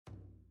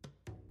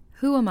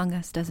Who among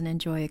us doesn't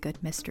enjoy a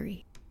good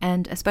mystery?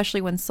 And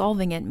especially when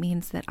solving it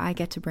means that I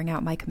get to bring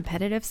out my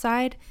competitive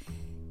side,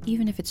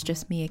 even if it's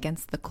just me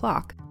against the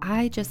clock.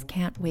 I just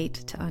can't wait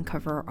to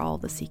uncover all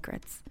the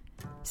secrets.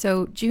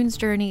 So June's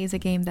Journey is a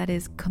game that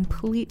is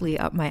completely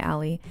up my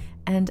alley,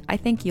 and I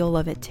think you'll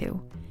love it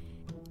too.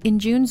 In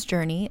June's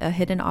Journey, a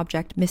hidden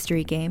object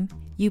mystery game,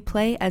 you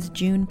play as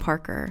June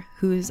Parker,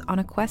 who's on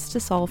a quest to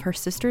solve her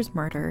sister's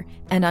murder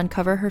and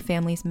uncover her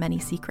family's many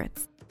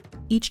secrets.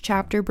 Each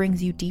chapter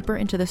brings you deeper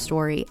into the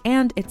story,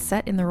 and it's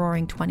set in the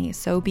Roaring '20s,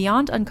 so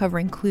beyond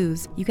uncovering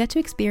clues, you get to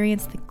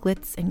experience the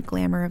glitz and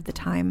glamour of the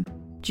time.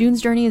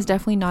 June's Journey is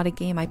definitely not a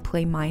game I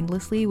play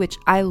mindlessly, which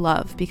I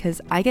love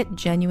because I get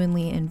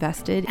genuinely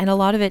invested, and a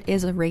lot of it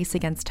is a race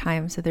against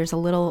time, so there's a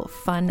little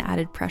fun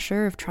added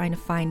pressure of trying to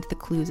find the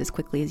clues as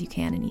quickly as you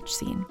can in each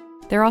scene.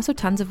 There are also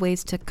tons of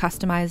ways to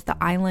customize the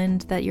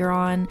island that you're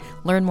on,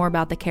 learn more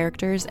about the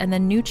characters, and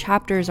then new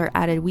chapters are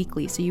added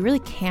weekly, so you really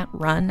can't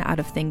run out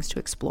of things to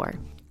explore.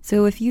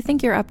 So if you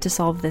think you're up to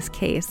solve this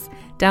case,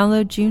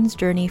 download June's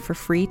Journey for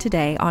free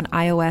today on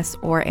iOS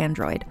or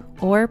Android,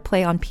 or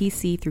play on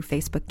PC through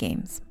Facebook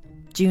Games.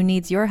 June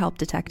needs your help,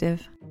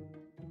 detective.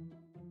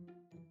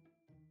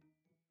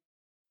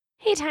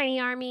 Hey, Tiny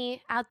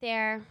Army out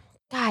there.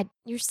 God,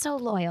 you're so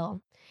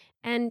loyal.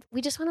 And we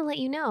just want to let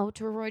you know,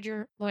 to reward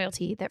your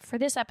loyalty, that for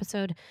this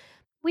episode,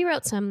 we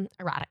wrote some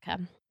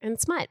erotica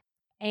and smut.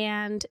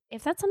 And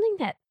if that's something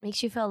that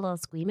makes you feel a little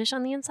squeamish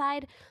on the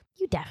inside,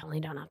 you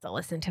definitely don't have to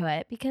listen to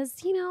it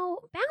because,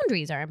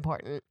 boundaries are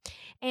important.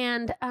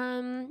 And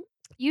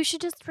you should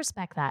just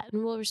respect that,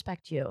 and we'll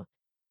respect you.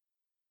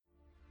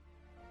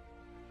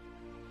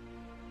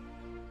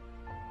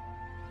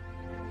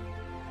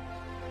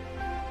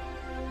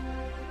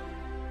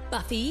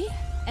 Buffy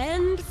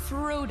and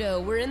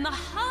Frodo were in the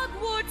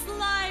Hogwarts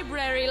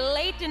library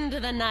late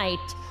into the night,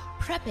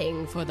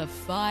 prepping for the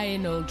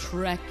final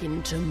trek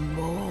into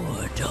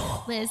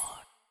Mordor. Liz,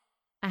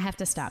 I have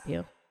to stop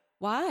you.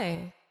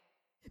 Why?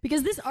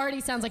 Because this already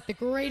sounds like the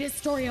greatest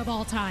story of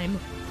all time.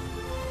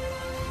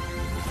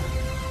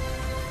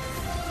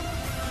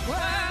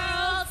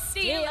 World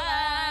Stealers!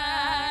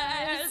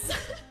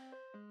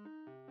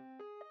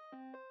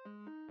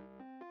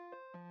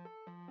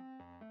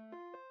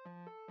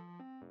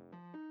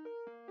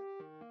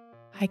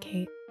 Hi,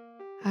 Kate.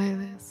 Hi,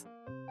 Liz.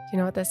 Do you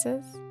know what this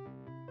is?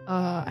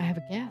 I have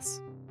a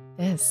guess.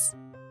 This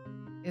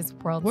is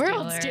World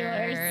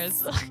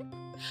Stealers.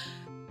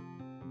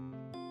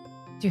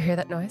 Do you hear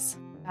that noise?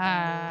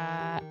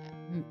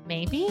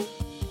 Maybe?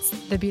 It's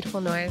the beautiful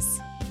noise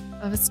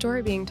of a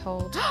story being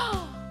told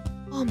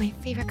Oh, my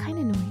favorite kind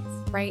of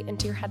noise. right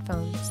into your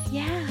headphones.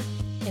 Yeah.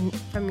 And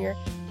from your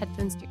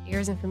headphones to your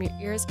ears, and from your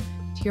ears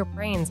to your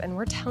brains. And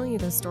we're telling you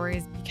those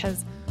stories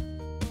because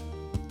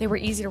they were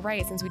easy to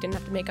write since we didn't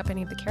have to make up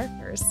any of the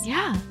characters.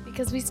 Yeah,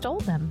 because we stole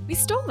them. We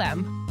stole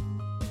them.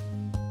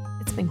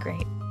 It's been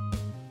great.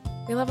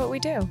 We love what we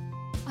do.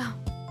 Wow.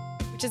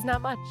 Which is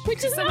not much.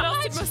 Which is someone not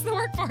else much. did most of the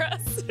work for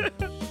us.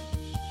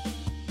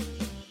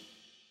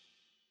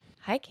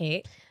 Hi,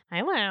 Kate.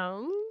 Hi,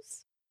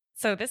 Lows.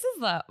 So this is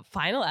the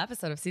final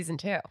episode of season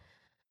 2.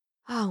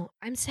 Oh,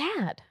 I'm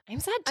sad. I'm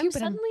sad too, I'm but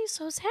suddenly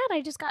so sad.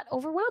 I just got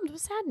overwhelmed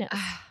with sadness.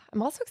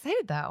 I'm also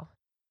excited though.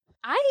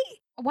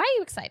 Why are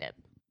you excited?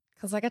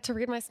 Because I get to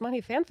read my smutty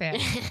fanfic.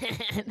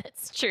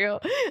 That's true.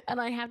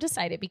 And I have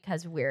decided,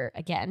 because we're,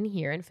 again,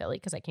 here in Philly,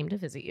 because I came to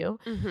visit you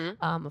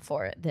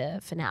for the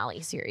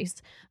finale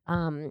series.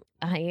 I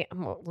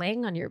am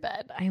laying on your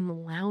bed. I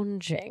am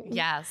lounging.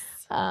 Yes.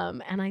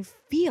 And I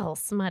feel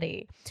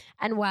smutty.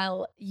 And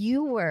while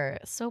you were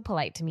so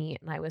polite to me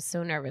and I was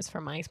so nervous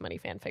for my smutty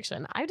fan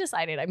fiction, I've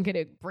decided I'm going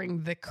to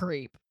bring the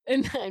creep.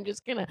 And I'm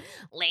just going to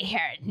lay here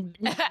and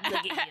look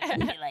at you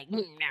and be like,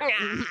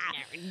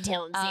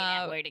 don't say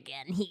that word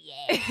again.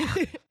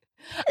 Yeah.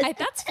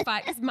 That's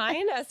fine. Because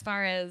mine, as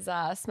far as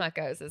smut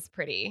goes, is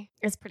pretty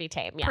It's pretty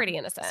tame. Yeah. pretty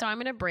innocent. So I'm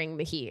going to bring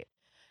the heat.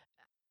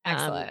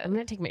 Excellent. I'm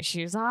going to take my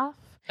shoes off.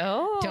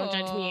 Oh. Don't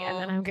judge me. And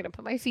then I'm going to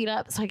put my feet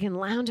up so I can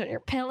lounge on your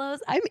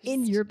pillows. I'm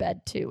in your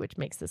bed too, which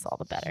makes this all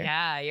the better.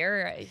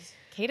 Yeah,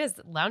 Kate is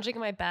lounging in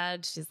my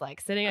bed. She's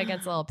like sitting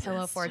against a little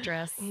pillow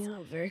fortress. Yeah,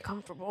 very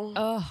comfortable.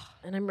 Oh.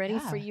 And I'm ready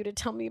for you to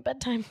tell me a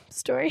bedtime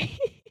story.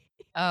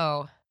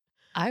 Oh,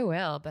 I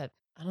will, but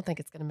I don't think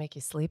it's going to make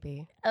you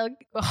sleepy. Oh,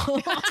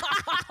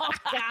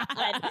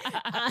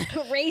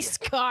 God. Race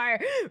car.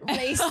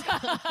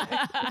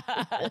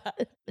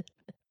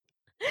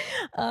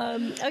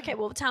 Okay,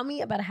 well, tell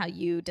me about how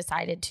you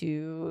decided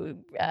to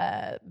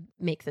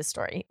make this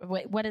story.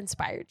 What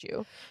inspired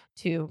you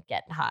to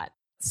get hot?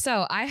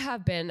 So I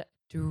have been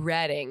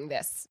dreading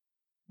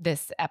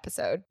this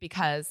episode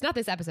because, not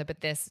this episode,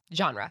 but this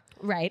genre.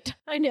 Right.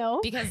 I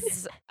know.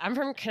 Because I'm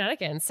from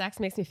Connecticut and sex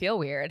makes me feel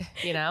weird,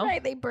 you know?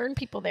 Right. They burn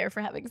people there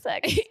for having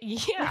sex.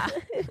 Yeah.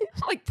 I'm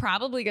like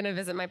probably going to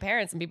visit my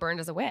parents and be burned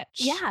as a witch.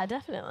 Yeah,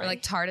 definitely. Or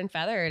like tarred and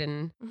feathered.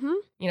 And,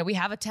 we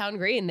have a town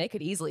green. They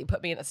could easily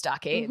put me in the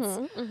stockades.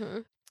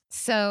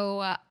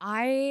 So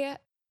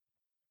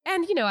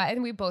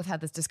and we both had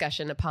this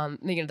discussion upon,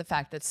 the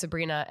fact that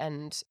Sabrina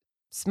and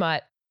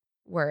smut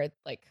were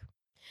like,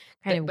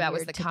 that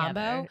was the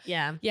combo.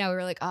 Yeah. Yeah, we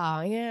were like,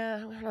 oh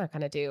yeah, we're not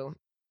gonna do.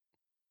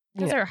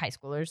 Because they're high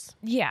schoolers.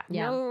 Yeah,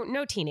 Yeah.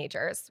 no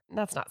teenagers.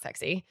 That's not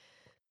sexy.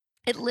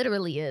 It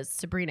literally is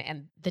Sabrina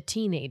and the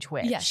Teenage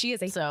Witch. Yeah, she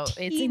is a so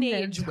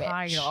teenage it's in the witch.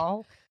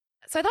 title.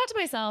 So I thought to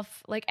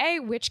myself, like,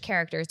 which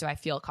characters do I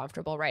feel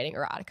comfortable writing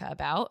erotica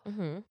about?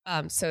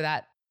 Mm-hmm. So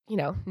that,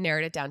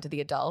 narrowed it down to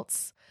the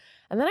adults.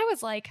 And then I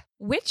was like,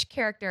 which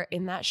character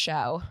in that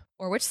show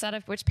or which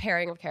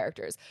pairing of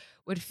characters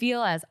would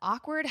feel as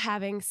awkward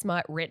having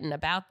smut written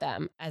about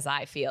them as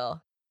I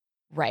feel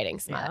writing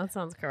smut? Yeah, that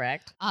sounds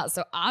correct.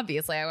 So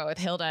obviously I went with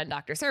Hilda and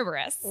Dr.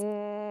 Cerberus.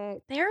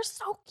 They're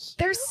so cute.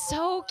 They're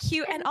so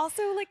cute. And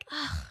also, like,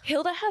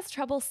 Hilda has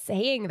trouble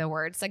saying the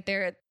words. Like,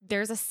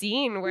 there's a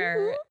scene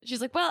where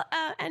she's like, well,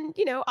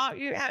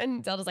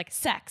 and Zelda's like,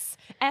 sex,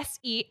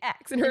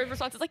 S-E-X. And her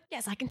response is like,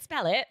 yes, I can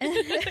spell it. So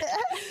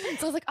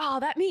I was like,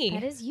 oh, that me.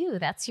 That is you.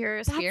 That's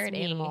your spirit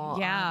me. animal.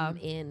 Yeah.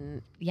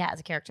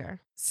 As a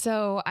character.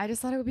 So I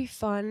just thought it would be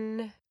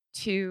fun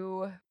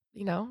to,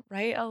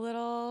 write a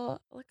little,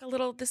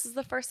 this is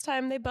the first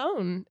time they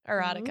bone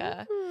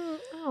erotica.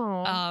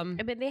 Oh. I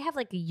mean, they have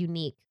like a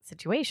unique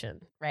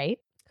situation, right?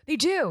 They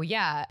do,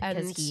 yeah.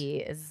 Because and he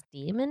is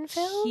demon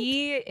filled.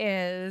 He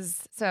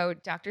is. So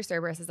Dr.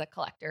 Cerberus is a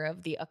collector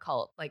of the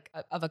occult,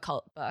 of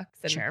occult books.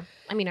 And Sure.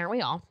 I mean, aren't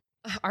we all?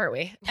 Aren't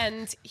we?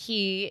 And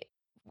he,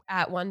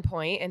 at one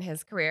point in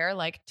his career,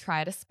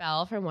 tried a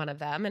spell from one of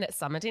them and it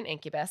summoned an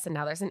incubus, and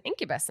now there's an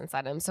incubus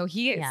inside him. So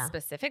he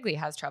specifically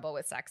has trouble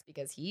with sex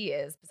because he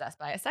is possessed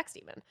by a sex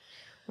demon.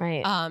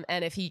 Right.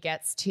 And if he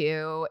gets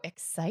too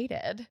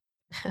excited,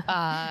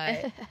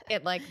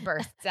 it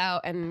bursts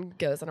out and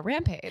goes on a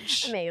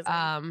rampage.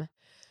 Amazing.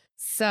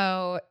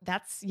 So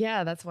that's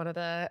one of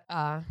the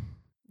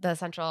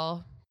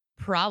essential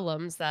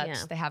problems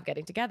that they have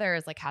getting together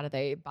is how do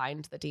they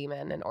bind the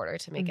demon in order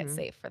to make it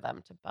safe for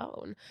them to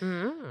bone.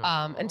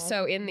 And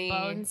so in the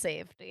bone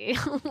safety.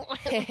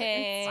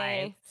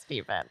 Science,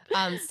 Stephen.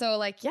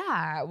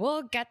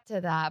 we'll get to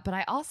that, but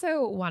I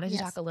also wanted to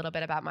talk a little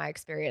bit about my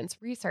experience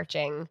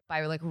researching by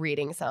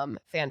reading some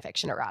fan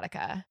fiction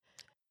erotica.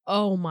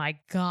 Oh my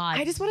God.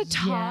 I just want to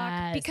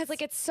talk because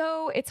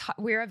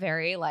we're a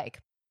very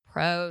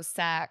pro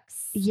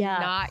sex,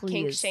 not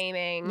kink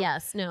shaming.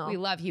 Yes, no. We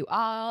love you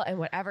all and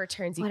whatever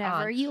turns you on.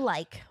 Whatever you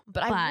like.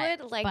 But I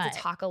would like to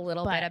talk a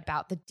little bit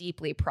about the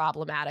deeply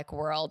problematic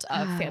world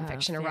of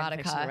fanfiction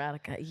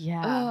erotica.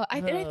 Yeah.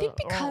 I think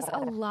because a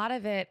lot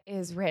of it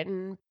is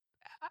written,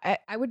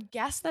 I would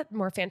guess that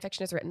more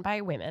fanfiction is written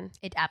by women.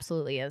 It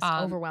absolutely is,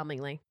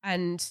 overwhelmingly.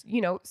 And,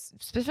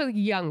 specifically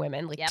young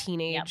women,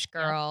 teenage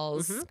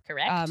girls. Mm-hmm.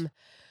 Correct.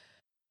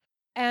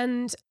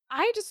 And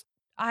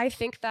I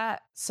think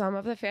that some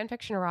of the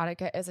fanfiction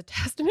erotica is a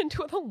testament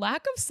to the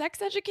lack of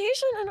sex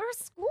education in our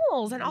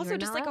schools and also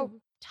just a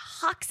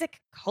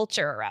toxic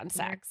culture around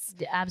sex.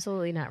 You're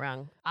absolutely not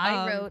wrong.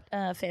 I wrote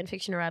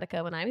fanfiction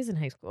erotica when I was in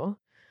high school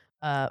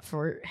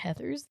for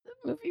Heathers, the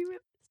movie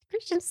with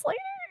Christian Slater.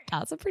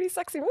 That's a pretty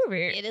sexy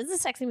movie. It is a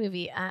sexy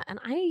movie. And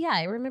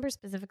I remember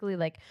specifically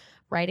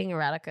writing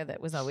erotica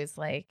that was always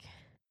there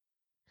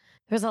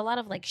was a lot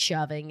of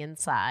shoving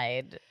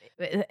inside.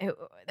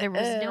 There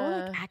was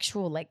no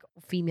actual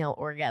female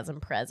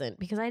orgasm present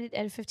because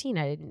at 15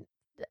 I didn't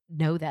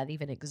know that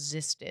even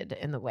existed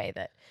in the way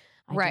that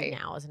I do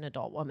now as an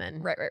adult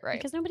woman. Right.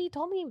 Because nobody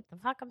told me the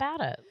fuck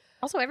about it.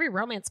 Also, every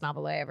romance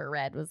novel I ever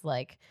read was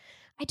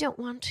I don't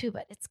want to,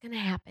 but it's gonna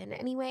happen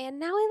anyway, and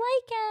now I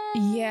like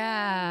it.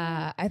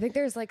 Yeah, I think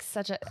there's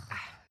such a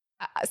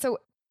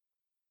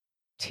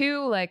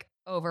two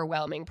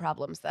overwhelming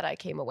problems that I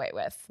came away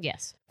with.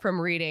 Yes, from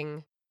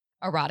reading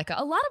erotica,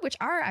 a lot of which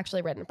are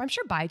actually written, I'm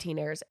sure, by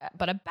teenagers,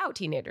 but about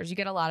teenagers. You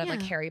get a lot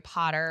of Harry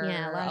Potter,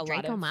 a lot of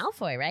Draco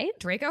Malfoy, right?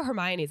 Draco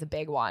Hermione is a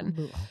big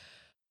one.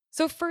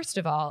 So first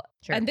of all,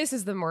 and this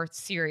is the more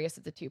serious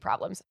of the two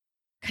problems,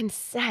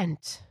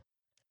 consent.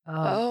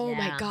 Oh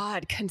my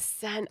God,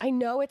 consent. I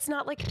know it's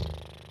not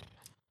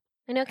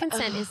I know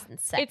consent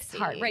isn't sexy. It's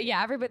hard, right?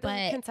 Yeah,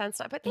 everybody consent's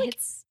not, but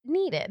it's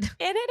needed.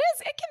 And it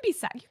is. It can be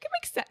set. You can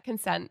make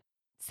consent.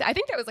 I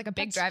think that was a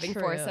big driving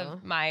force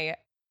of my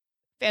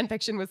fan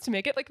fiction was to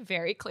make it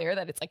very clear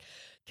that it's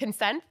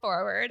consent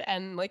forward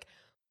and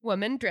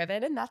woman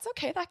driven, and that's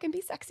okay. That can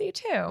be sexy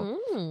too.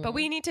 But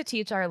we need to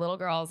teach our little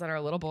girls and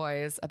our little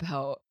boys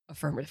about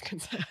affirmative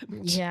consent.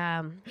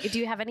 Yeah. Do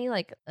you have any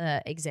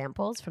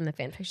examples from the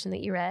fan fiction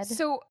that you read?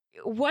 So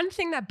one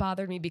thing that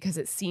bothered me because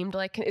it seemed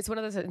it's one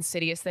of those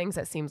insidious things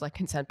that seems like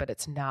consent, but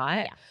it's not.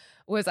 Yeah.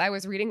 Was I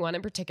was reading one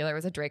in particular. It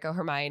was a Draco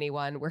Hermione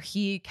one where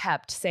he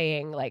kept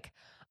saying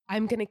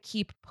I'm going to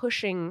keep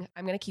pushing.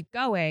 I'm going to keep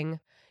going.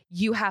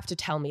 You have to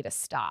tell me to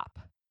stop.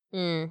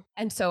 And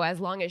so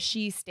as long as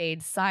she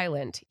stayed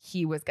silent,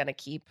 he was going to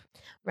keep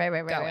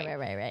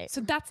Right.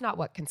 So that's not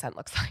what consent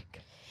looks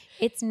like.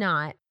 It's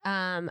not.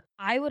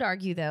 I would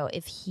argue, though,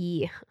 if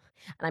he,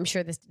 and I'm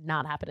sure this did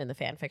not happen in the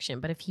fan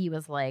fiction, but if he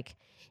was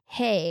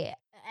hey,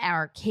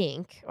 our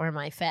kink or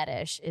my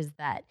fetish is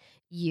that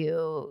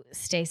you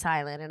stay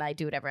silent and I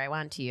do whatever I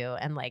want to you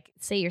and like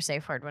say your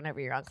safe word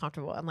whenever you're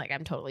uncomfortable. I'm like,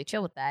 I'm totally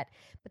chill with that.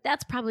 But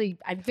that's probably,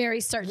 I'm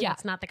very certain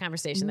that's not the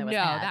conversation that was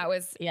had. that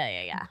was,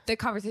 yeah. the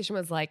conversation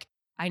was like,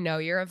 I know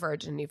you're a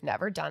virgin. You've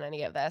never done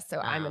any of this. So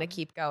I'm going to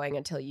keep going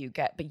until you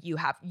get, but you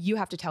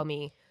have to tell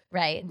me.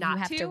 Right. Not you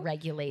have to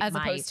regulate as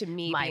my, opposed to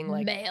me my being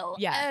like male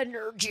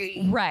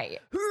energy. Right.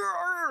 So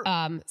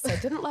I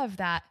didn't love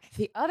that.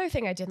 The other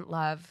thing I didn't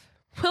love,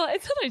 well,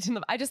 it's not that I didn't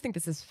love, I just think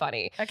this is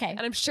funny. Okay.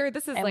 And I'm sure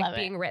this is like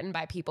being written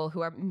by people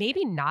who are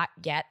maybe not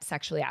yet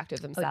sexually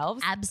active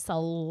themselves.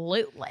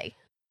 Absolutely.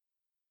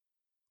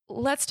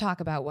 Let's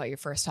talk about what your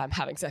first time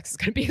having sex is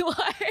going to be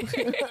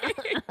like.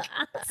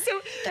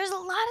 So there's a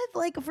lot of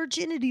like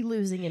virginity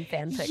losing in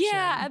fan fiction.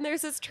 Yeah. And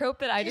there's this trope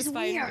that I just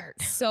find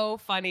so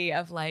funny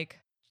of like,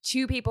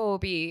 two people will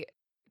be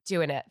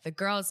doing it. The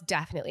girl's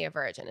definitely a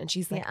virgin. And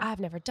she's like, I've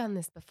never done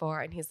this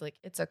before. And he's like,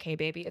 it's okay,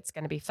 baby. It's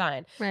going to be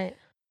fine. Right.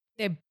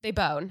 They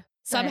bone.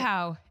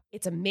 Somehow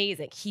it's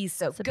amazing. He's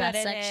so good at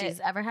sex it. she's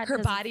ever had. Her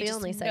body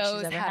just knows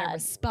knows how to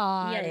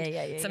respond.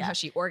 Yeah. Somehow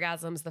she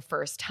orgasms the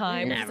first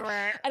time. Never.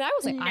 And I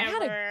was like, I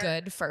had a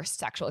good first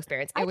sexual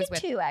experience. It was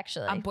with too,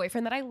 actually. a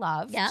boyfriend that I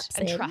loved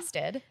and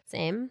trusted.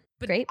 Same.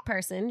 Great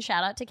person.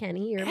 Shout out to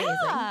Kenny. You're amazing.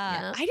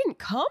 Yeah. I didn't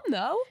come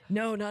though.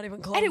 No, not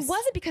even close. And it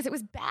wasn't because it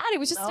was bad. It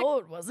was just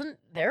it wasn't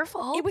their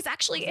fault. It was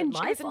actually it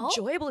was an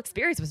enjoyable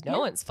experience. It was no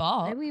one's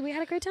fault. We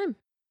had a great time.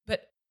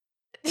 But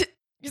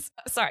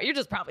sorry, you're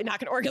just probably not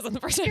going to orgasm the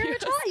first time. You're young.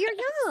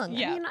 Yeah. I mean,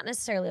 you're not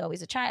necessarily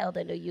always a child.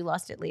 I know you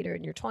lost it later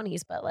in your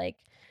 20s, but like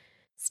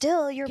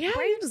still your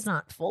brain's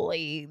not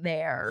fully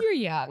there. You're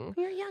young.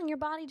 You're young. Your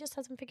body just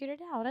hasn't figured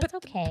it out. That's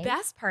okay. The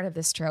best part of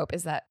this trope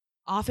is that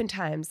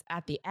oftentimes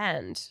at the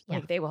end,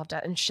 like they will have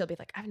done, and she'll be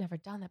like, I've never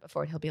done that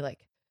before. And he'll be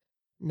like,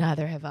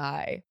 neither have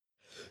I.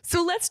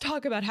 So let's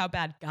talk about how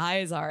bad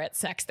guys are at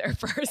sex their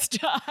first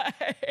time.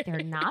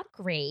 They're not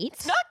great.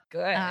 It's not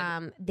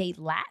good. They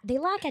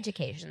lack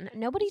education.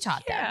 Nobody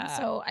taught them.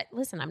 So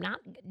listen, I'm not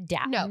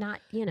I'm not,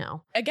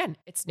 Again,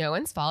 it's no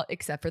one's fault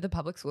except for the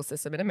public school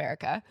system in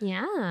America.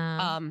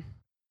 Yeah.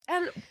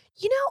 And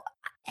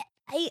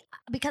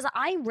because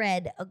I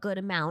read a good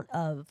amount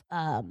of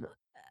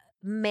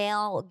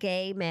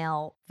gay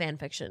male fan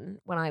fiction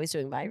when I was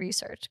doing my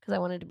research because I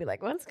wanted to be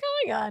like, what's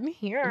going on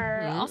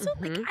here? Also,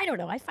 like, I don't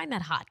know. I find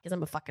that hot because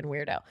I'm a fucking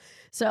weirdo.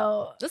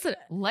 So listen,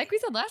 like we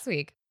said last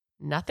week,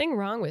 nothing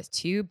wrong with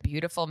two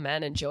beautiful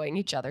men enjoying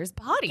each other's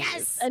bodies.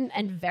 Yes,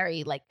 and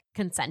very like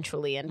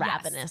consensually and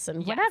ravenous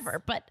and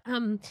whatever. But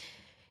the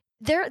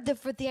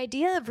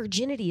idea of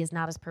virginity is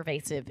not as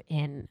pervasive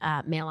in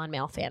male on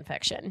male fan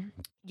fiction.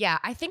 Yeah,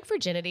 I think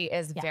virginity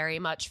is very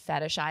much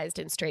fetishized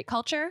in straight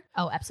culture.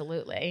 Oh,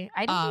 absolutely.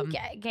 I don't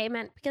think gay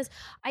men, because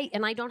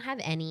I don't have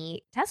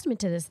any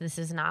testament to this. This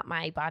is not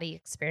my body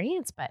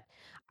experience, but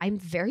I'm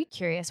very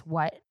curious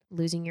what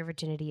losing your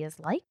virginity is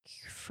like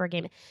for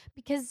gay men,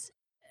 because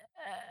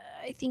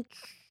I think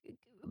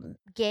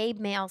gay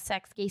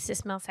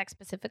cis male sex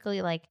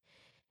specifically, like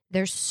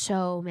there's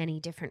so many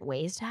different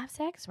ways to have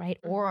sex, right?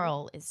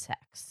 Oral is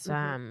sex.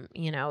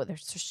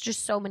 There's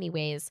just so many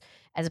ways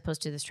as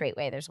opposed to the straight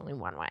way. There's only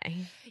one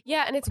way.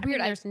 Yeah, and it's weird.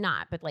 There's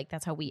not, but like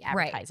that's how we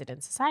advertise it in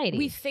society.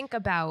 We think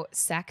about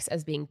sex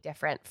as being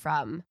different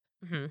from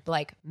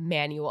like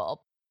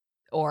manual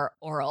or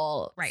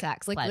oral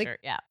sex. Like, pleasure,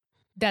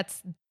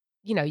 that's,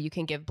 you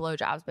can give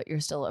blowjobs, but you're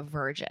still a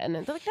virgin. And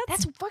they're like,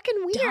 that's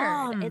fucking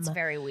weird. dumb. It's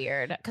very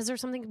weird because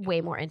there's something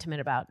way more intimate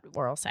about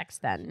oral sex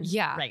than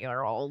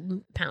regular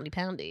old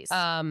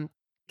poundies.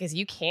 Because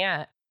you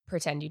can't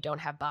pretend you don't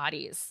have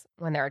bodies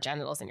when there are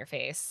genitals in your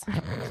face.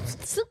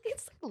 It's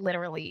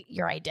literally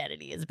your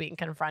identity is being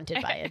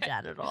confronted by a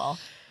genital.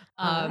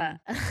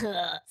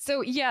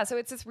 So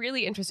it's this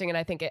really interesting, and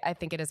I think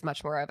it is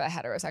much more of a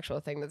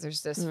heterosexual thing that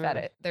there's this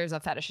there's a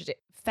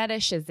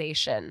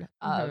fetishization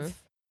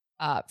of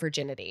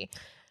virginity.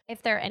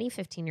 If there are any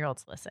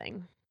 15-year-olds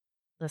listening,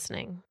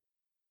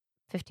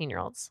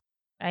 15-year-olds,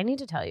 I need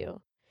to tell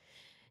you,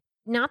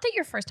 not that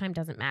your first time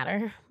doesn't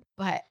matter,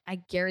 but I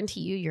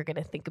guarantee you're going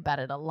to think about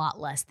it a lot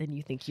less than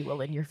you think you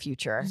will in your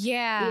future.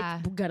 Yeah.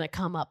 It's going to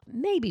come up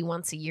maybe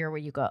once a year where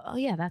you go, oh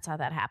yeah, that's how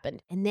that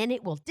happened. And then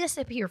it will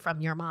disappear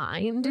from your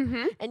mind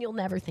and you'll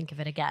never think of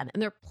it again.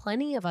 And there are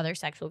plenty of other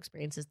sexual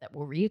experiences that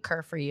will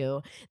reoccur for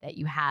you that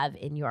you have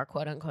in your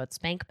quote unquote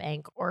spank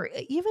bank or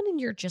even in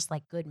your just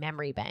like good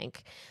memory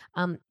bank.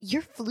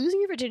 Your losing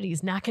your virginity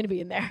is not going to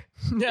be in there.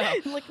 No.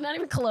 Like not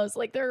even close.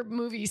 Like there are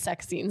movie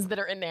sex scenes that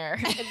are in there.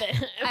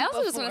 I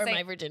also just want to say,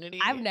 my virginity.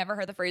 I've never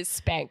heard the phrase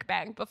spank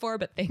bank before,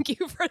 but thank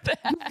you for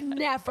that. You've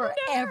never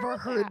ever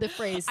heard the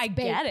phrase I spank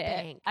get it.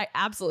 bank. I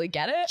absolutely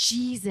get it.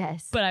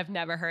 Jesus. But I've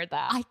never heard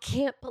that. I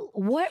can't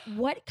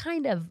what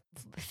kind of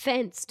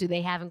fence do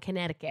they have in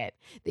Connecticut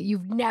that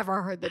you've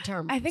never heard the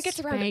term? I think it's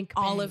around spank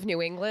all bank? of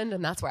New England,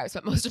 and that's where I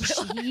spent most of my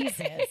life.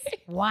 Jesus.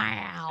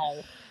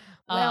 Wow.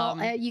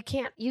 Well, you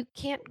can't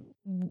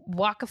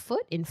walk a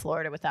foot in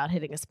Florida without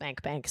hitting a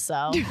spank bank.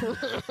 So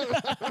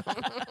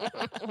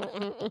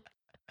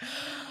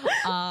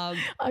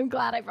I'm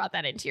glad I brought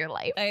that into your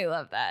life. I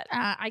love that.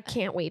 I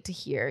can't wait to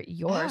hear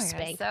your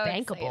spank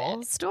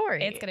bankable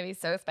story. It's going to be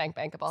so spank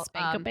bankable.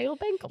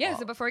 Bankable. Yeah,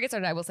 so before we get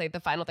started, I will say the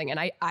final thing. And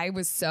I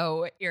was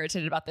so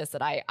irritated about this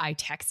that I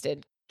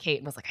texted Kate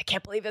and was like, I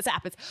can't believe this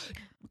happens.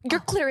 Your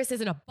clitoris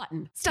isn't a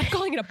button. Stop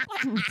calling it a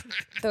button.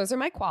 Those are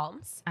my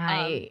qualms.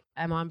 I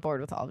am on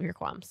board with all of your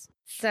qualms.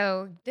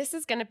 So this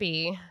is going to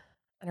be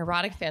an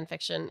erotic fan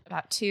fiction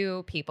about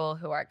two people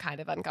who are kind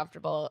of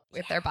uncomfortable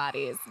with their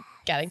bodies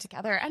getting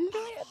together. And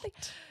really,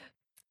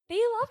 they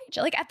love each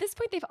other. Like at this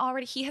point,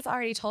 he has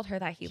already told her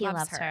that he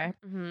loves her.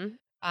 Mm-hmm.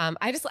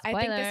 I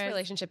think this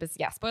relationship is,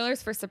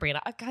 spoilers for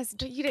Sabrina. Guys,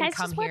 you didn't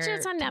come here. Watch it.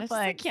 It's on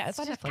Netflix. It's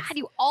on Netflix. God,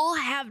 you all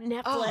have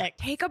Netflix. Oh,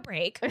 take a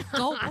break.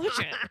 Go watch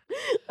it.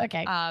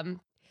 Okay.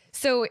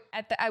 So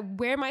at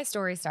where my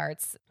story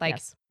starts,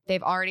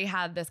 they've already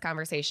had this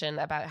conversation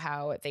about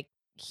how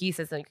he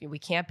says like we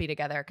can't be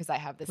together because I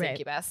have this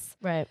incubus.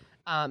 Right.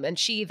 And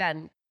she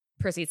then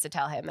proceeds to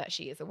tell him that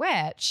she is a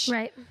witch.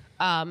 Right.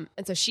 And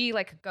so she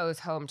goes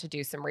home to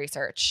do some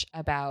research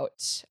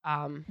about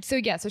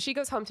so she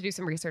goes home to do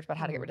some research about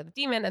how to get rid of the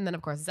demon. And then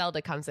of course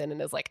Zelda comes in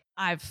and is like,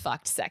 I've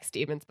fucked sex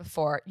demons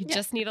before. You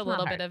just need a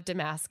little bit of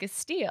Damascus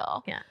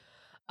steel. Yeah.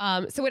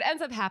 So what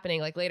ends up happening,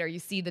 like later you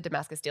see the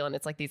Damascus steel and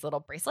it's like these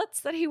little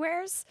bracelets that he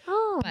wears.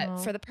 Oh. But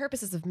for the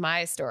purposes of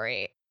my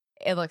story,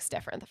 it looks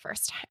different the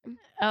first time.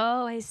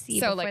 Oh, I see.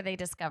 So before they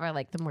discover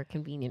the more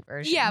convenient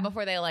version. Yeah,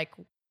 before they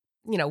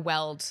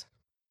weld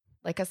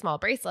a small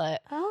bracelet.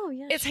 Oh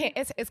yeah.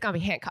 It's gonna be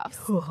handcuffs.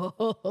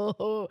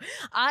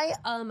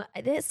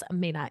 This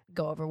may not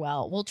go over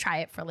well. We'll try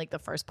it for the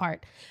first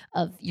part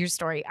of your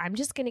story. I'm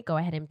just gonna go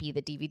ahead and be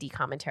the DVD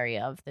commentary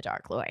of the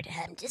Dark Lord.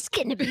 I'm just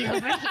gonna be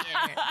over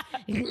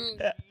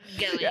here.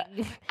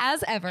 Going.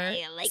 As ever,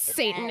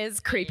 Satan is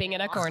creeping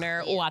in a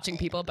corner watching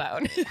people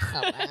bone.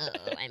 Hello,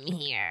 I'm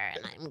here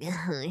and I'm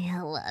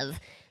gonna love.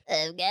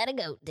 I've got a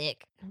goat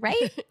dick.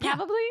 Right?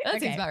 Probably? That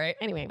seems about right.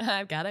 Anyway.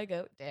 I've got a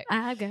goat dick.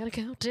 I've got a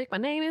goat dick. My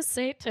name is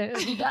Satan.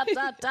 Da,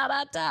 da, da,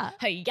 da, da.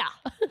 Hey, yeah.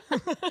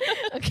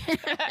 Okay.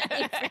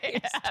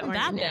 On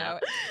that note,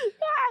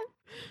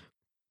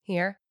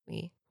 here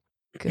we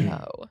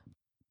go.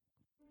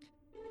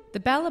 The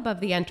bell above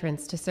the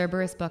entrance to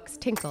Cerberus Books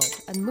tinkled,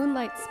 and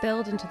moonlight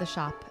spilled into the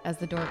shop as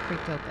the door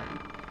creaked open.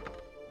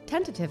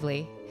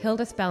 Tentatively,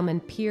 Hilda Spellman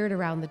peered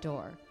around the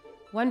door,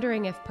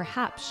 wondering if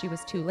perhaps she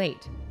was too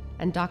late,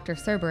 and Dr.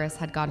 Cerberus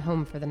had gone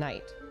home for the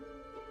night.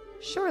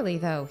 Surely,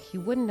 though, he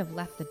wouldn't have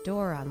left the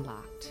door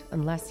unlocked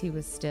unless he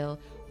was still...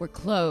 We're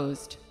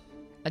closed,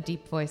 a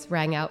deep voice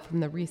rang out from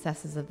the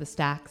recesses of the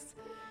stacks,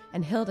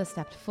 and Hilda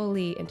stepped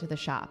fully into the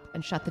shop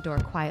and shut the door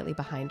quietly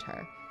behind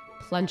her,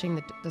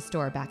 plunging the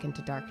store back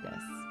into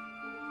darkness.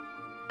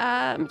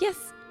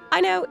 Yes, I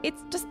know,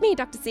 it's just me,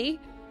 Dr. C.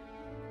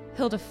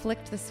 Hilda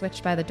flicked the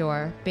switch by the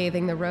door,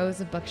 bathing the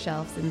rows of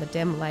bookshelves in the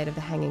dim light of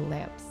the hanging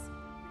lamps.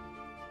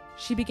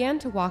 She began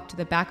to walk to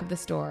the back of the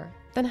store,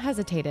 then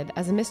hesitated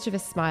as a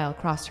mischievous smile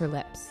crossed her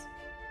lips.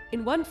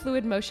 In one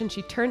fluid motion,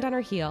 she turned on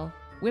her heel,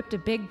 whipped a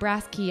big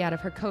brass key out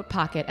of her coat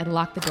pocket, and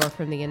locked the door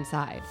from the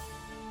inside.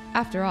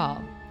 After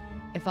all,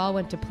 if all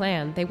went to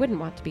plan, they wouldn't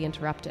want to be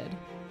interrupted.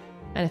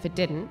 And if it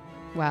didn't,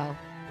 well,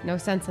 no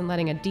sense in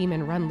letting a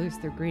demon run loose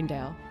through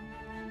Greendale.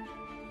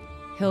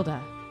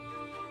 Hilda.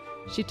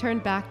 She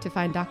turned back to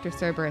find Dr.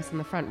 Cerberus in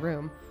the front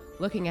room,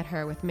 looking at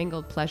her with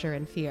mingled pleasure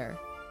and fear.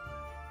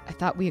 I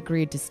thought we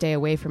agreed to stay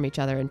away from each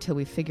other until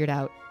we figured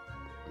out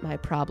my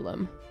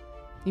problem.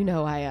 You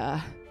know,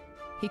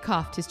 He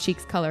coughed, his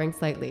cheeks coloring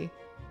slightly.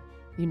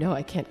 You know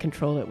I can't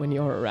control it when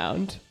you're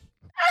around.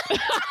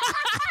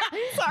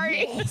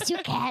 Sorry. Yes, you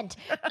can't.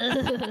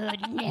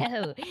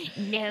 No,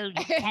 you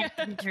can't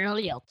control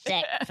your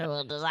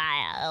sexual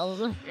desires.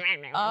 Oh,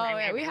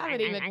 yeah, we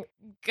haven't even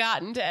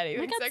gotten to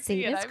anything sexy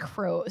yet.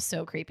 It's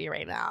so creepy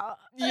right now.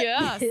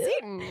 Yeah,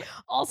 Satan.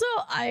 Also,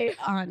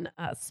 on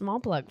a small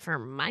plug for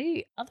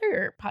my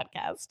other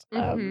podcast,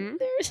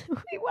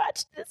 we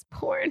watched this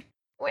porn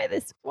where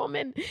this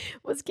woman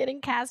was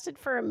getting casted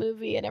for a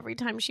movie, and every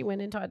time she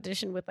went into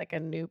audition with a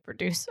new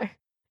producer,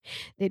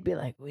 they'd be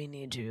like, we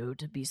need you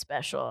to be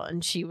special.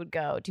 And she would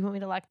go, do you want me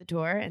to lock the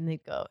door? And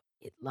they'd go,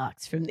 it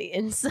locks from the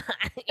inside.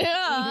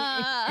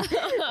 Yeah. Or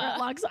it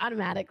locks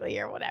automatically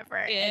or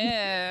whatever.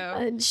 Yeah.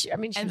 And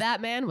that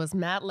man was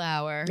Matt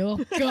Lauer. Oh,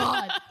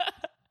 God.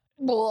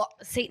 Well,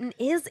 Satan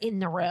is in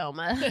the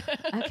room.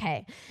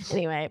 Okay.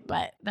 Anyway,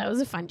 but that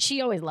was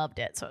she always loved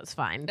it, so it was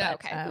fine. But,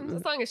 okay.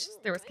 As long as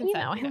there was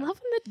consent. I love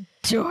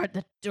when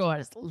the door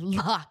is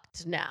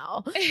locked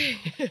now.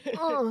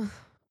 Oh.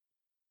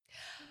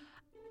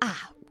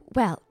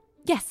 Well,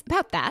 yes,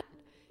 about that,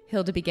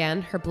 Hilda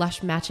began, her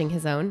blush matching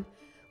his own.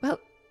 Well,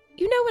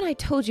 you know when I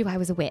told you I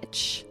was a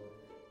witch?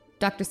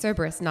 Dr.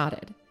 Cerberus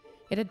nodded.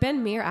 It had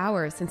been mere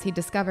hours since he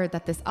discovered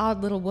that this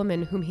odd little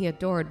woman whom he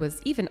adored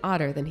was even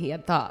odder than he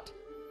had thought.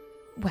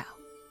 Well,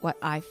 what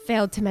I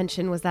failed to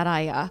mention was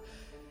that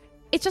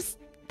it's just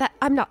that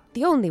I'm not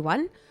the only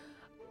one.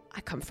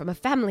 I come from a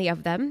family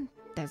of them.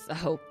 There's a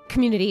whole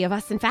community of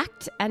us, in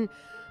fact, and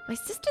My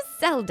sister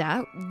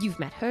Zelda, you've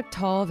met her,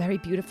 tall, very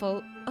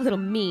beautiful, a little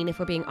mean if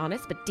we're being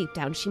honest, but deep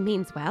down she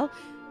means well.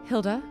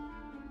 Hilda?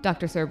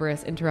 Dr.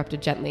 Cerberus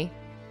interrupted gently.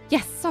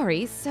 Yes,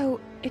 sorry. So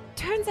it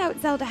turns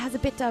out Zelda has a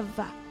bit of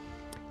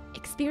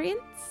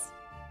experience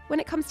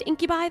when it comes to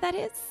incubi, that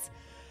is.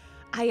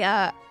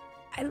 I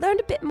learned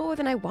a bit more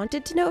than I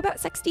wanted to know about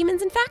sex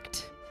demons, in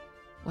fact.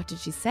 What did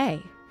she say?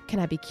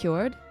 Can I be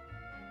cured?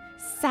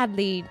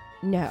 Sadly,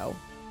 no.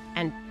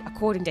 And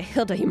according to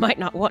Hilda, you might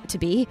not want to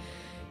be.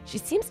 She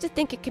seems to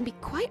think it can be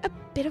quite a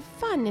bit of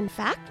fun, in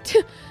fact.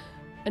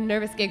 A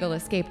nervous giggle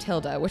escaped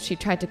Hilda, which she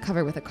tried to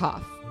cover with a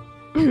cough.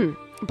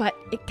 But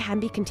it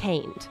can be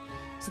contained,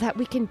 so that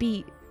we can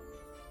be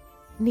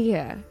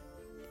near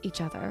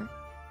each other.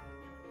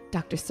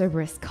 Dr.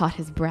 Cerberus caught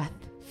his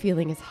breath,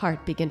 feeling his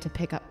heart begin to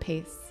pick up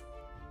pace.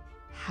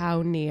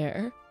 How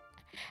near?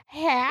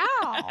 How?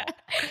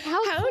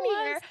 How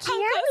near? How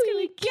close can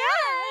we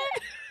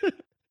get?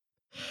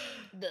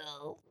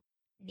 No.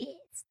 Yes.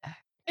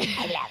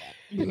 I love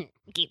it.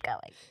 Keep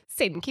going.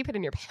 Satan, keep it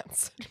in your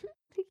pants.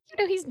 You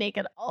know he's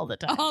naked all the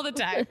time. All the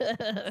time.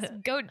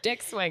 Go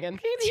dick swinging.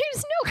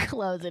 There's no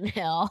clothes in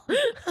hell.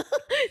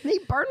 They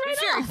burn right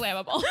Very off.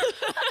 flammable.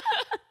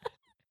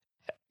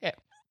 Okay.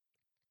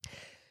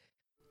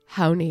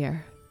 How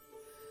near?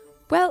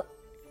 Well,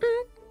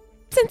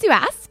 since you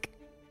ask,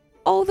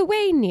 all the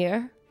way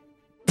near.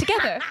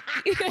 Together.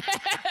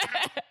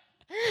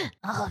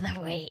 All the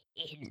way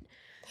in.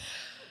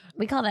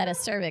 We call that a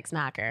cervix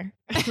knocker.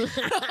 Oh,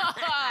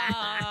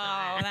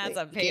 that's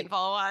a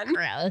painful one.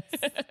 Gross.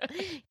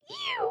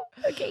 Ew.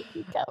 Okay,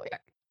 keep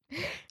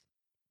going.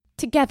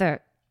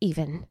 Together,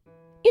 even.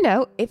 You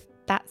know, if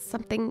that's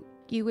something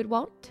you would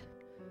want.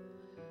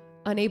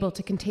 Unable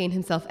to contain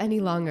himself any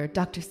longer,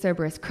 Dr.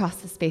 Cerberus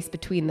crossed the space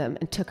between them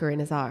and took her in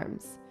his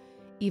arms.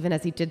 Even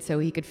as he did so,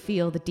 he could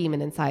feel the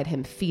demon inside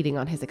him feeding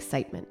on his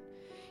excitement.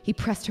 He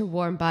pressed her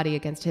warm body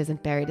against his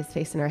and buried his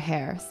face in her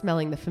hair,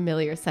 smelling the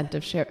familiar scent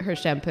of her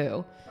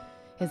shampoo.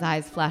 His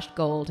eyes flashed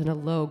gold and a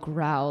low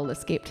growl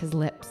escaped his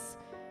lips.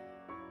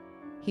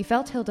 He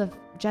felt Hilda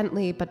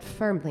gently but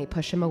firmly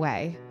push him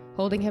away,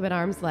 holding him at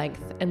arm's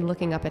length and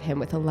looking up at him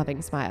with a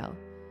loving smile.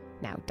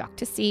 Now,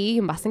 Dr. C,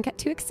 you mustn't get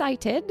too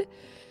excited.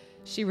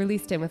 She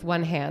released him with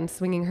one hand,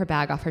 swinging her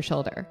bag off her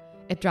shoulder.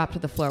 It dropped to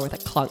the floor with a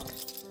clunk.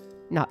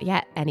 Not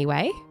yet,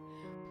 anyway.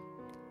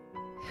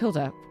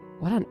 Hilda,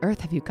 what on earth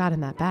have you got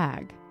in that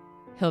bag?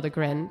 Hilda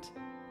grinned.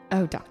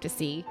 Oh, Dr.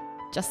 C,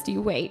 just you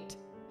wait.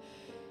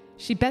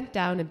 She bent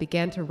down and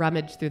began to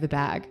rummage through the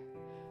bag.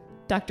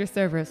 Dr.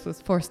 Cerberus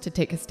was forced to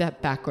take a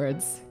step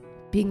backwards.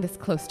 Being this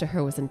close to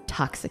her was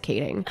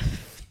intoxicating.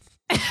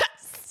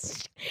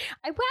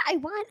 I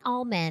want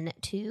all men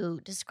to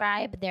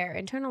describe their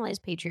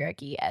internalized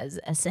patriarchy as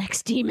a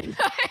sex demon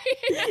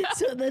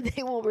so that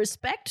they will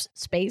respect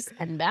space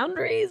and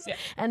boundaries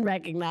and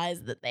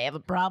recognize that they have a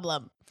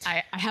problem.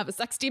 I have a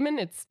sex demon.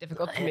 It's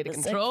difficult for me to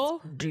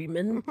control.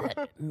 Demon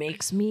that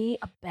makes me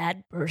a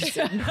bad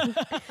person.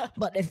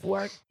 But if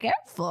we're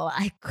careful,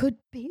 I could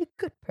be a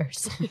good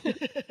person.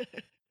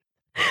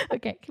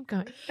 Okay, keep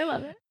going. I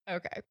love it.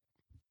 Okay.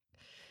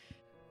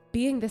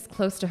 Being this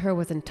close to her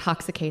was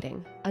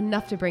intoxicating,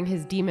 enough to bring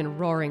his demon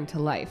roaring to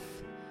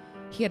life.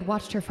 He had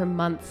watched her for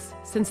months,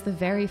 since the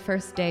very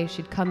first day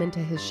she'd come into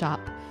his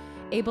shop,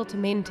 able to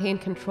maintain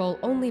control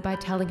only by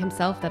telling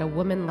himself that a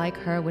woman like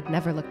her would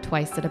never look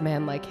twice at a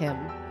man like him.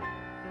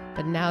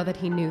 But now that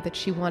he knew that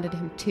she wanted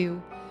him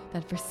too,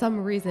 that for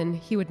some reason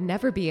he would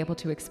never be able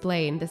to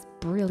explain, this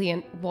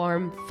brilliant,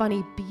 warm,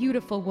 funny,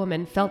 beautiful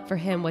woman felt for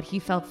him what he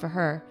felt for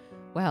her,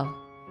 well,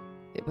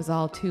 it was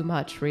all too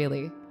much,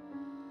 really.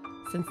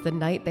 Since the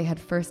night they had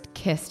first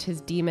kissed,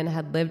 his demon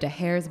had lived a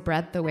hair's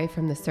breadth away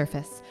from the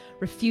surface,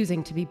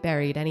 refusing to be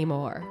buried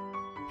anymore.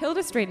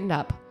 Hilda straightened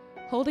up,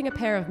 holding a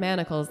pair of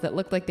manacles that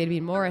looked like they'd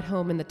be more at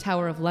home in the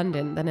Tower of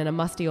London than in a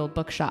musty old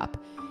bookshop,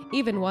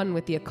 even one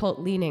with the occult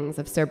leanings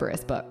of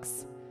Cerberus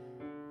books.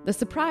 The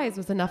surprise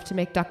was enough to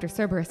make Dr.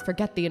 Cerberus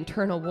forget the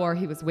internal war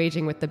he was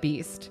waging with the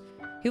beast.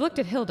 He looked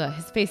at Hilda,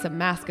 his face a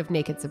mask of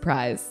naked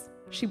surprise.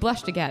 She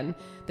blushed again,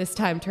 this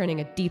time turning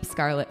a deep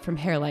scarlet from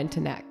hairline to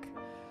neck.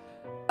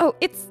 Oh,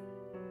 it's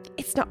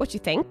not what you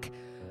think.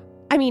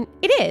 I mean,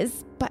 it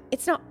is, but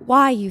it's not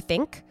why you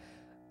think.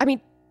 I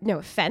mean, no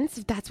offense,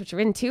 if that's what you're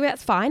into,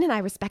 that's fine, and I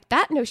respect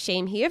that. No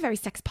shame here, very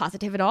sex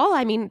positive at all.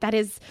 I mean, that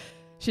is...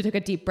 She took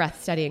a deep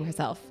breath, steadying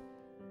herself.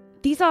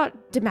 These are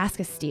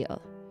Damascus steel.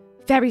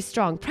 Very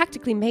strong,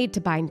 practically made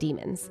to bind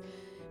demons.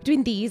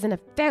 Between these and a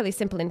fairly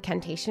simple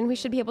incantation, we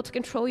should be able to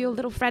control your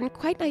little friend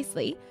quite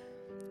nicely.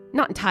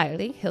 Not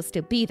entirely, he'll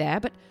still be there,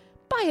 but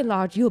by and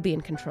large, you'll be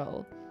in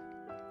control.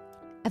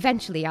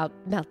 Eventually, I'll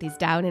melt these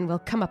down and we'll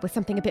come up with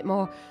something a bit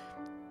more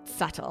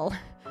subtle.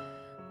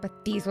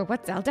 But these were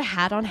what Zelda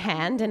had on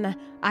hand, and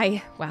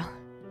I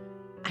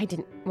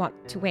didn't want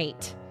to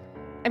wait.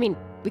 I mean,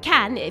 we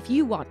can if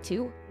you want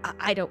to.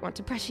 I don't want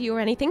to pressure you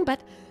or anything,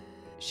 but...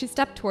 She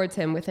stepped towards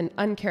him with an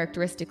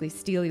uncharacteristically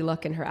steely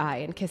look in her eye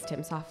and kissed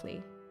him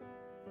softly.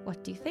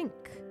 What do you think?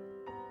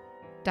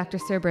 Dr.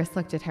 Cerberus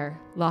looked at her,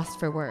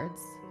 lost for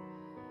words.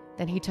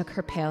 Then he took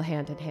her pale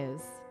hand in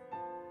his.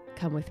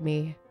 come with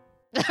me.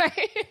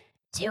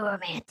 Too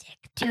romantic.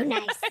 Too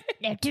nice.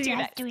 They're too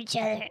nice to each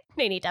other.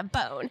 They need to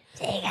bone.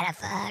 They gotta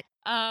fuck.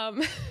 I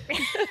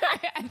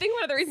think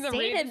one of the reasons I'm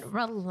reading Satan,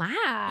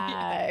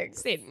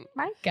 relax. Satan.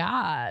 My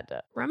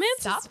God. Romance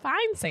Stop is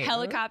fine, Satan.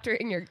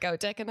 Helicoptering your goat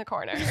dick in the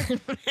corner.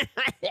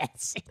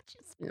 It's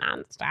just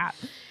nonstop.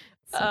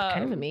 So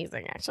kind of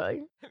amazing,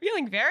 actually. I'm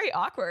feeling very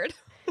awkward.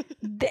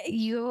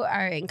 You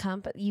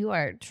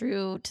are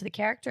true to the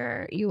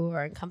character. You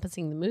are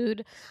encompassing the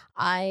mood.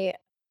 I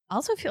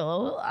also feel a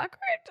little awkward.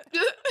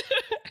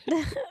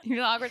 You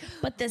feel awkward,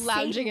 But the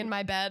lounging Satan, in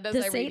my bed as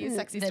the I read you Satan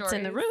sexy that's stories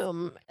in the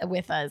room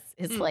with us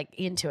is like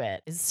into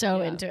it, is so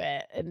Yeah. into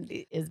it, and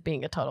is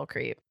being a total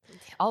creep.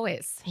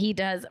 Always. He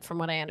does, from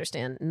what I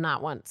understand,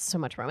 not want so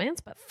much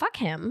romance, but fuck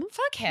him.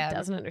 Fuck him. He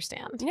doesn't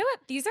understand. You know what?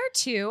 These are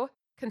two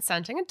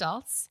consenting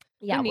adults.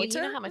 Yeah, who well, need you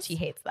to know how much he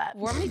hates that.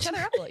 warm each other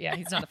up. Yeah,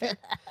 he's not a fan.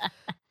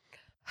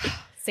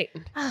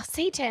 Satan. Oh,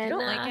 Satan. If you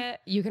don't like it,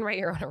 you can write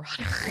your own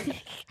erotica.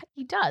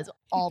 He does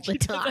all the He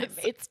time. does.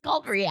 It's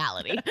called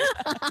reality.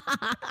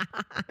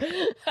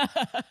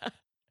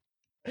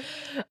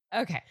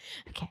 Okay.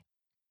 Okay.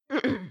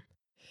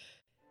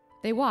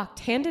 They walked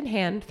hand in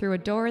hand through a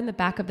door in the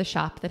back of the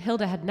shop that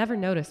Hilda had never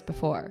noticed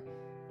before.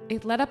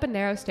 It led up a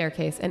narrow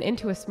staircase and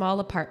into a small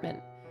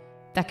apartment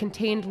that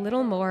contained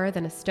little more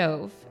than a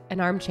stove, an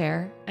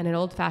armchair, and an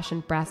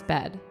old-fashioned brass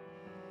bed.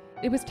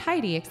 It was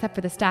tidy except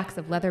for the stacks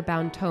of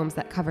leather-bound tomes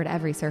that covered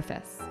every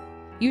surface.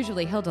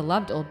 Usually Hilda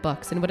loved old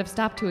books and would have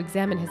stopped to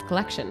examine his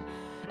collection,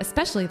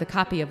 especially the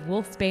copy of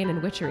Wolfsbane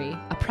and Witchery,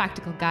 a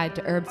practical guide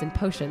to herbs and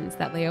potions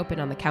that lay open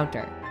on the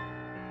counter.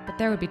 But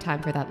there would be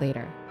time for that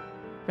later.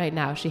 Right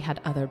now, she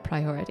had other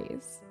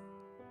priorities.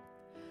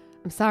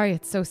 I'm sorry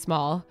it's so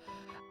small.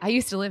 I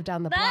used to live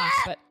down the block,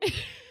 but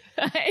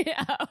I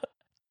know.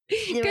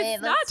 Wait,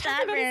 not let's stop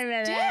talking for about a his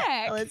minute.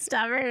 dick. Let's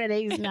stop for a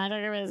minute. He's not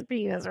talking about his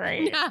penis,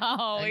 right?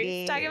 No, Okay.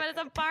 he's talking about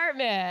his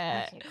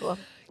apartment. Okay,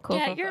 cool.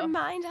 Get your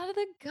mind out of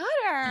the gutter.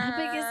 How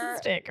big is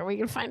his dick? Are we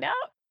going to find out?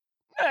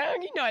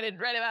 You know I didn't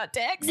write about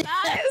dicks.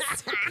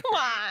 Guys. Come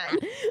on.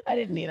 I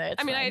didn't either. It's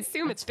I mean, I fine.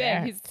 assume That's it's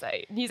fair.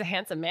 big. He's a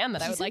handsome man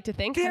that I would like to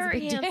think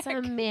Very has a big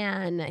handsome dick.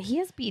 man. He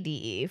has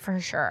BD for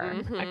sure.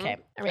 Mhm. Okay.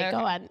 All right, go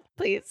Okay. on.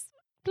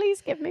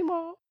 Please give me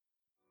more.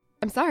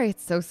 I'm sorry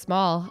it's so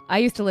small. I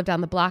used to live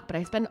down the block, but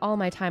I spend all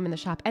my time in the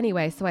shop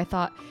anyway, so I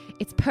thought,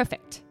 it's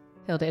perfect,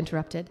 Hilda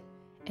interrupted.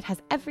 It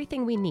has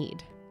everything we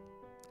need.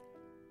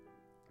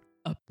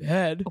 A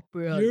bed?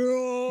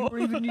 You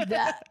don't even need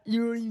that.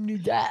 You don't even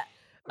need that.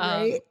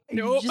 Right?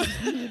 nope. You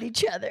just need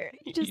each other.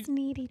 You just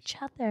need each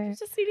other.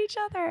 Just need each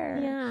other.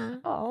 Yeah.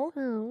 Oh.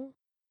 Oh.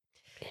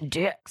 And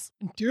dicks.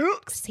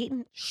 Dukes.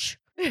 Satan. Shh.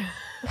 Quit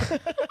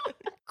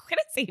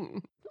it,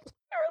 Satan.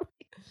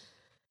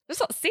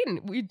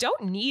 Satan, we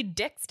don't need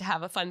dicks to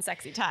have a fun,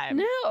 sexy time.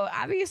 No,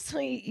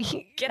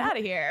 obviously. Get out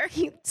of here.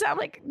 You sound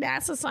like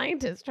NASA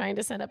scientists trying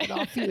to set up an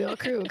all-female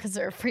crew because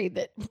they're afraid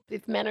that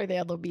if men are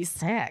there, there'll be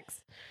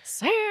sex.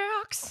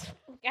 Sex.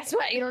 Guess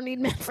what? You don't need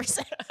men for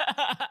sex.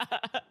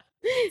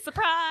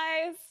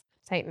 Surprise.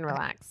 Satan,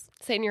 relax.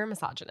 Satan, you're a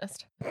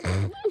misogynist. I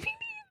mean,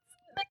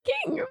 he's the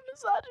king of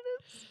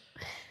misogynists.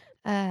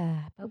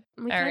 But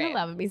we All kind of right.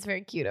 love him. He's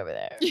very cute over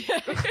there.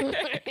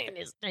 In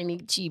his tiny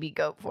chibi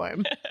goat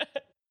form.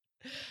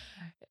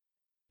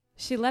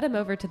 She led him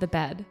over to the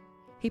bed.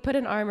 He put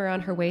an arm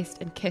around her waist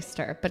and kissed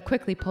her, but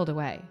quickly pulled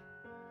away.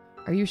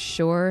 Are you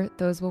sure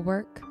those will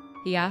work?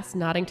 He asked,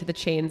 nodding to the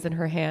chains in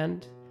her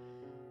hand.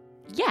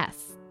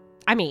 Yes.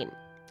 I mean,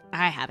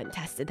 I haven't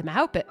tested them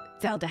out, but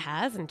Zelda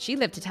has, and she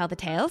lived to tell the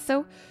tale,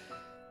 so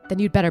then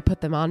you'd better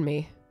put them on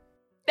me.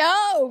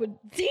 Oh,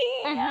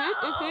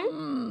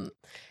 damn.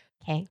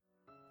 Okay.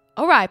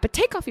 All right, but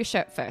take off your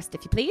shirt first,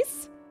 if you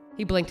please.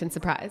 He blinked in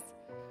surprise.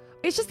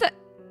 It's just that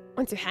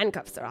once your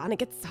handcuffs are on, it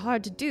gets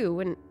hard to do,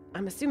 and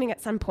I'm assuming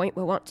at some point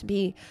we'll want to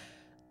be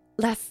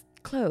less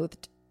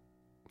clothed.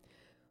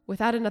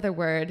 Without another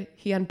word,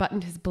 he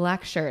unbuttoned his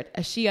black shirt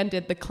as she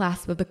undid the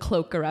clasp of the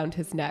cloak around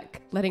his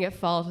neck, letting it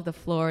fall to the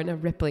floor in a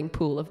rippling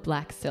pool of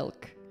black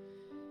silk.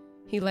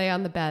 He lay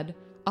on the bed,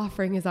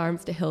 offering his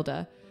arms to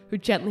Hilda, who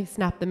gently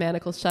snapped the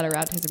manacles shut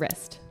around his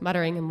wrist,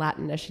 muttering in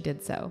Latin as she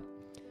did so.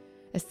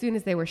 As soon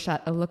as they were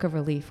shut, a look of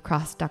relief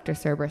crossed Dr.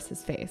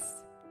 Cerberus's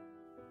face.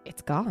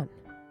 It's gone.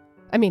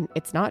 I mean,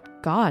 it's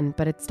not gone,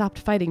 but it stopped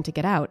fighting to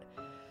get out.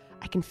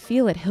 I can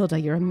feel it, Hilda.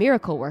 You're a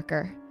miracle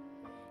worker.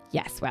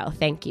 Yes, well,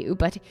 thank you,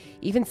 but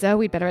even so,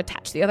 we'd better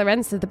attach the other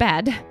ends to the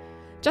bed.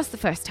 Just the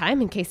first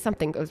time, in case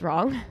something goes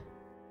wrong.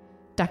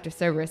 Dr.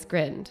 Cerberus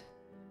grinned.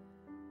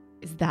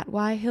 Is that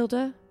why,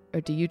 Hilda?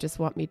 Or do you just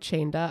want me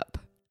chained up?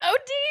 Oh,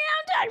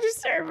 damn, Dr.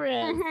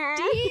 Cerberus.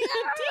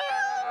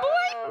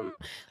 Damn.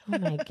 Oh,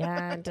 my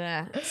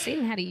God.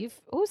 Satan, how do you...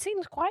 Oh,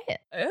 Satan's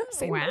quiet.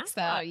 Satan Wow. likes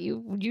that.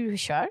 You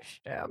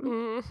shushed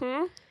him.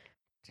 Mm-hmm.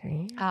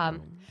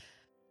 Damn.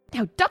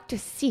 Now, Dr.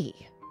 C,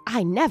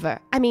 I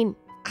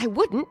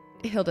wouldn't,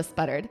 Hilda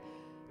sputtered.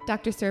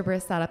 Dr.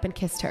 Cerberus sat up and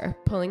kissed her,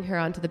 pulling her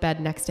onto the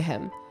bed next to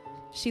him.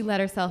 She let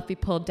herself be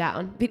pulled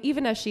down, but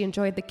even as she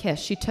enjoyed the kiss,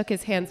 she took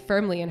his hands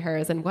firmly in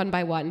hers and one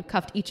by one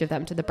cuffed each of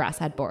them to the brass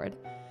headboard.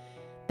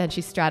 Then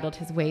she straddled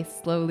his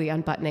waist, slowly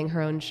unbuttoning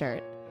her own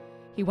shirt.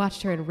 He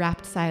watched her in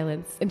rapt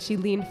silence, and she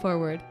leaned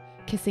forward,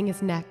 kissing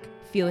his neck,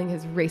 feeling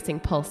his racing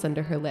pulse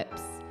under her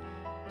lips.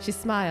 She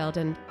smiled,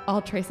 and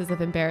all traces of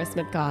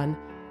embarrassment gone,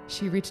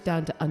 she reached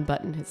down to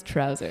unbutton his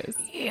trousers.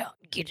 Yeah,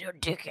 get your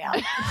dick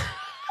out.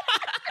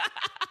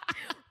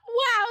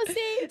 Wow,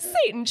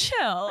 Satan,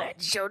 chill.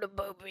 Show the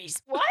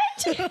boobies. What?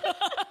 What's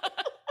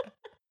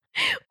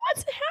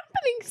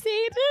happening,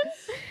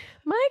 Satan?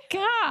 My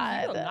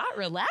God. Will not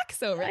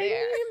relax over I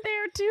there. mean,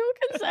 they're two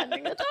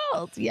consenting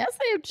adults. Yes,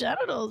 they have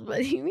genitals,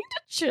 but you need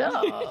to chill.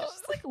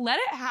 Just like let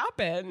it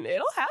happen.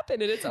 It'll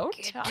happen in its own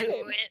time.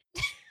 Do it.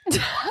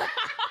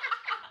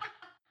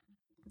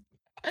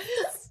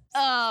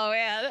 Oh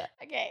man,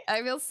 Okay.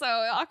 I feel so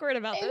awkward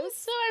about this.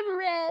 So I'm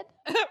red.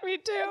 Me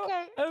too.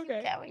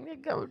 Okay. Going to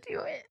go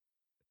do it.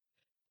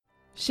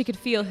 She could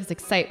feel his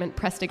excitement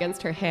pressed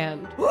against her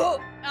hand. Whoa.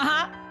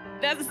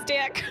 That's a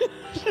stick.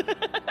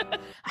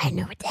 I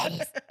know what that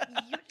is.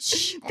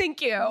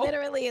 Thank you.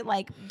 Literally,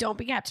 like, don't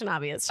be Captain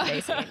Obvious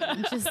today,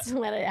 Satan. Just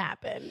let it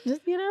happen.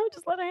 Just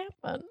let it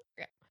happen.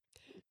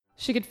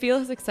 She could feel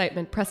his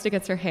excitement pressed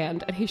against her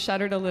hand, and he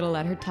shuddered a little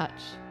at her touch.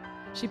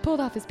 She pulled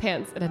off his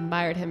pants and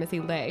admired him as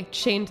he lay,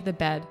 chained to the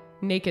bed,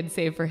 naked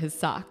save for his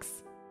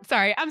socks.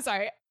 I'm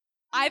sorry.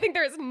 I think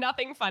there is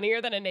nothing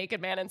funnier than a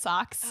naked man in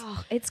socks.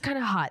 Oh, it's kind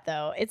of hot,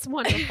 though. It's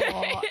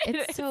wonderful.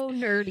 It's so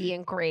nerdy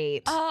and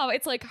great. Oh,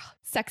 it's like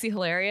sexy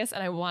hilarious,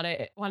 and I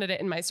wanted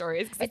it in my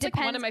stories because it's like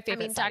one of my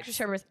favorite. I mean, Dr.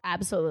 Shermer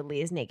absolutely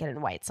is naked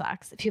in white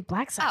socks. If you have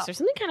black socks, there's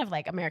something kind of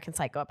like American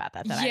Psycho about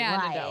that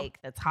I like.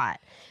 That's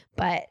hot.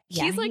 But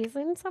yeah, he's like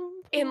in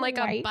some in like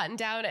white. a button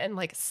down and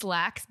like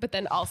slacks, but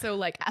then also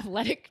like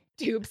athletic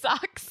tube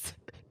socks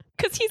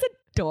because he's a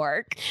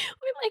dork.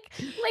 With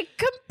like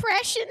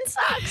compression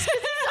socks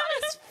because he's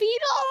on his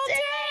feet all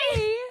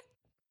day.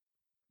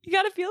 You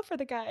gotta feel for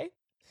the guy.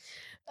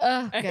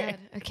 Oh, God.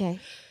 Okay.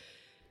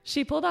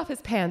 She pulled off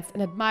his pants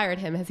and admired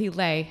him as he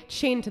lay,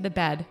 chained to the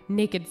bed,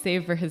 naked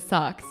save for his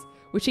socks,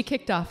 which he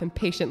kicked off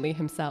impatiently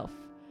himself.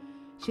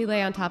 She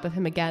lay on top of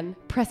him again,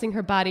 pressing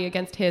her body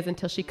against his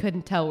until she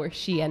couldn't tell where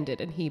she ended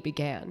and he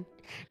began.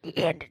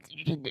 And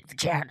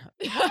vagina.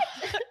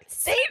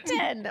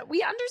 Satan,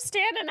 we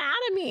understand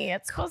anatomy.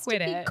 It's supposed to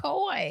be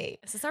coy.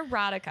 This is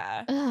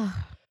erotica. Ugh.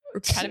 We're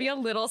trying to be a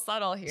little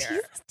subtle here. He's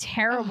a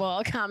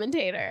terrible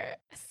commentator.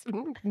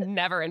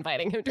 Never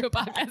inviting him to a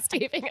podcast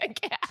taping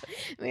again.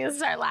 I mean, this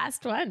is our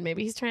last one.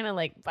 Maybe he's trying to,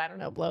 like, I don't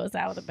know, blow us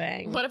out with a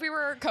bang. What if we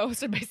were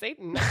co-hosted by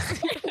Satan?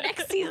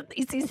 Next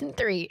season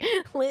 3,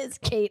 Liz,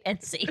 Kate,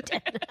 and Satan.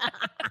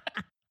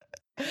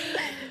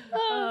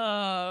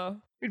 Oh,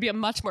 it'd be a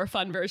much more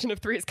fun version of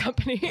Three's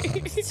Company.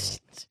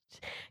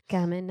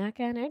 Come and knock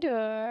on our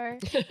door.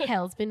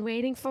 Hell's been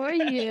waiting for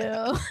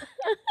you.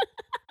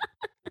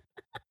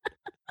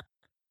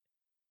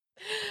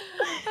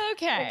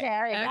 Okay,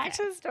 all right, back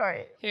to the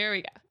story. Here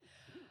we go.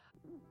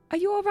 Are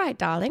you all right,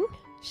 darling?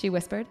 She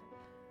whispered.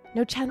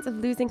 No chance of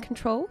losing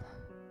control?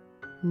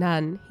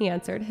 None, he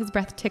answered, his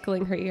breath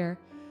tickling her ear.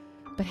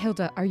 But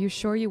Hilda, are you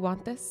sure you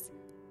want this?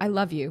 I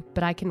love you,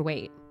 but I can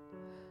wait.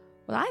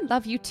 Well, I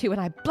love you too, and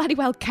I bloody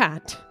well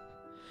can't.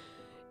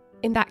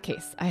 In that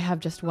case, I have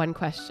just one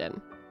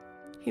question.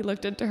 He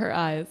looked into her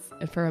eyes,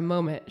 and for a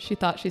moment, she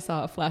thought she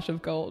saw a flash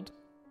of gold.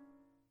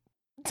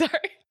 Sorry.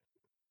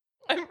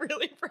 I'm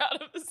really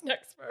proud of this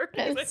next part.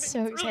 I'm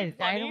so excited.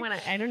 I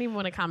don't even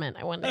want to comment.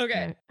 I want to.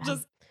 Okay.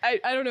 I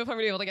don't know if I'm going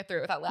to be able to get through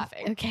it without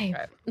laughing. Okay.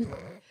 Right.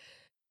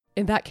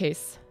 In that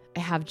case, I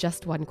have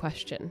just one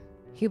question.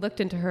 He looked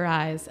into her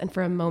eyes, and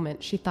for a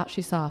moment, she thought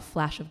she saw a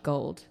flash of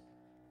gold.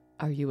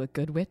 Are you a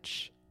good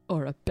witch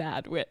or a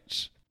bad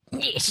witch?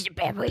 Yes, she's a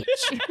bad witch.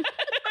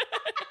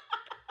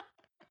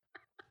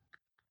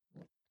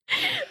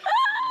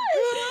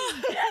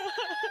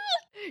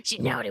 She's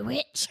not a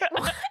witch.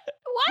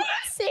 Why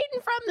is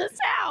Satan from the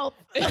South?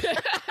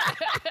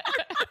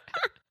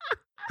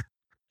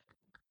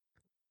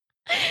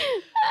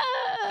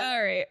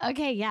 All right.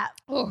 Okay, yeah.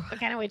 What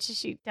kind of witch is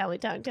she? Tell me.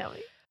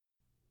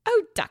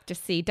 Oh, Dr.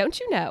 C, don't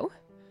you know?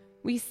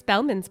 We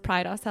Spellmans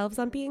pride ourselves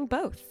on being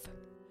both.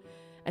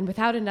 And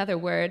without another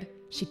word,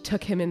 she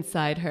took him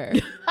inside her.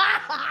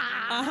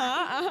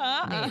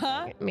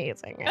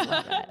 Amazing. I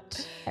love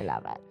it. I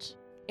love it.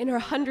 In her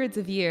hundreds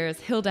of years,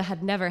 Hilda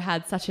had never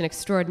had such an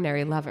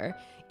extraordinary lover,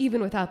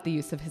 even without the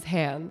use of his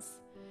hands.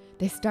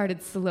 They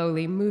started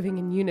slowly, moving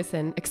in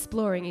unison,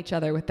 exploring each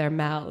other with their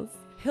mouths.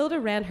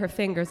 Hilda ran her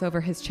fingers over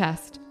his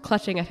chest,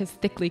 clutching at his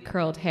thickly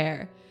curled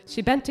hair.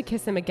 She bent to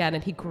kiss him again,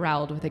 and he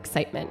growled with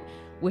excitement,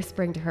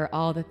 whispering to her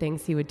all the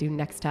things he would do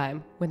next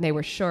time when they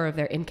were sure of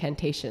their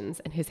incantations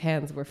and his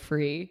hands were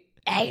free.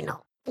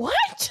 Anal.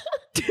 What?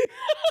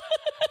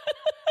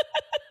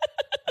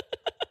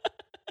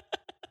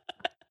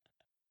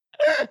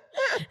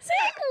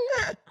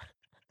 Satan!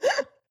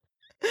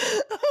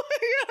 Oh my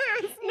God, I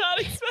was not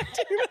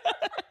expecting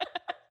that.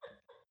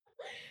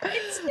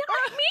 It's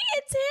not me,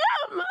 it's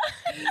him.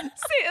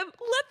 See,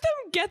 let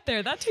them get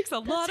there. That takes a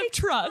lot of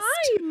trust.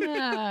 You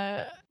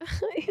have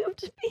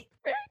to be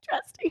very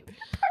trusting.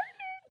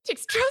 It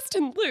takes trust dressed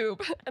in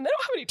lube and they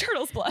don't have any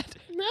turtle's blood.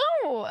 No.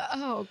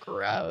 Oh,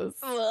 gross.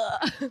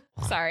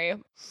 Sorry.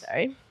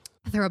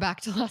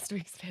 Throwback to last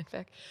week's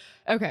fanfic.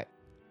 Okay.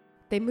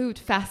 They moved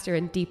faster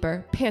and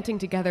deeper, panting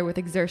together with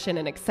exertion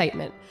and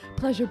excitement,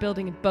 pleasure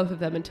building in both of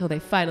them until they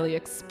finally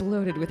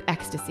exploded with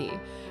ecstasy,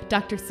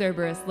 Dr.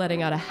 Cerberus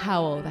letting out a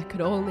howl that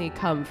could only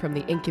come from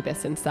the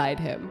incubus inside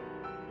him.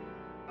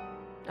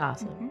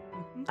 Awesome.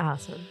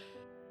 Awesome.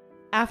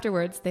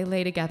 Afterwards, they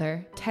lay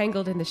together,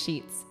 tangled in the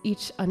sheets,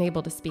 each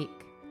unable to speak.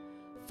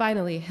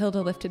 Finally,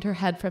 Hilda lifted her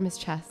head from his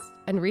chest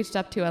and reached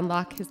up to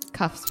unlock his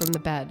cuffs from the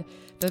bed,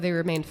 though they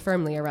remained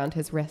firmly around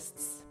his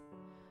wrists.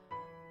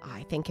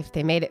 I think if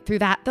they made it through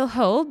that, they'll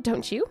hold,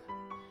 don't you?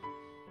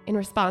 In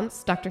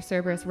response, Dr.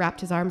 Cerberus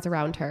wrapped his arms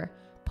around her,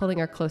 pulling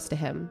her close to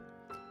him.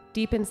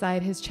 Deep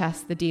inside his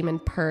chest, the demon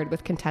purred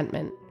with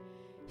contentment.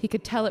 He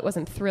could tell it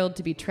wasn't thrilled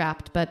to be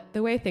trapped, but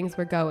the way things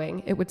were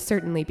going, it would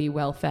certainly be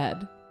well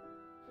fed.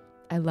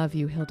 I love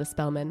you, Hilda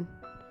Spellman.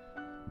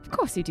 Of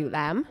course you do,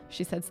 lamb,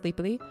 she said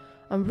sleepily.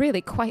 I'm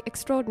really quite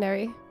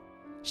extraordinary.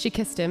 She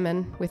kissed him,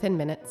 and within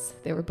minutes,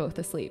 they were both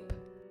asleep.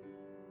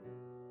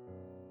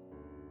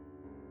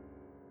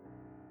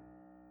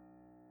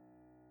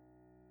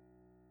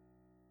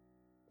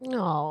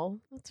 Oh,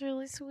 that's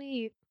really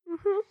sweet.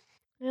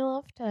 Mm-hmm. I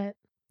loved it.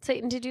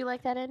 Satan, did you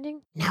like that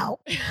ending? No.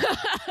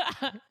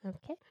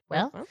 Okay.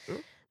 Well,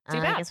 I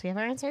guess we have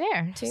our answer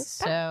there.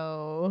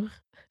 So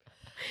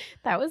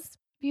that was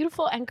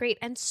beautiful and great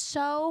and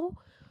so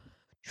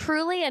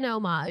truly an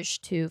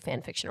homage to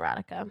fanfiction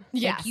erotica.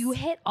 Yes. Like you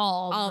hit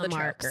all the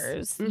tropes.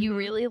 markers. Mm-hmm. You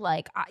really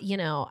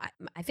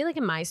I feel like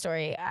in my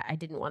story, I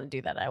didn't want to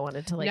do that. I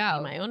wanted to be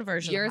my own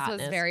version Yours of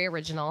hotness. was very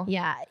original.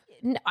 Yeah.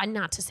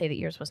 Not to say that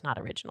yours was not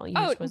original.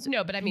 Yours was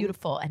but I mean,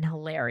 beautiful and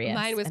hilarious.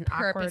 mine was and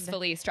awkward.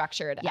 purposefully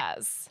structured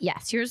as.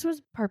 Yes, yours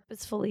was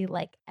purposefully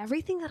like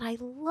everything that I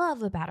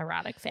love about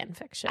erotic fan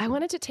fiction. I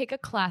wanted to take a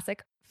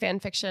classic fan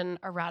fiction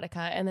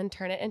erotica and then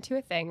turn it into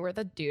a thing where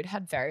the dude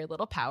had very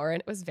little power and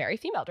it was very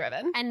female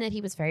driven. and that he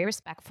was very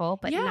respectful,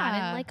 but not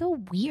in like a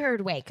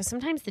weird way. Because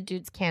sometimes the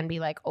dudes can be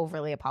like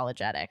overly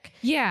apologetic.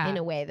 Yeah. In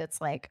a way that's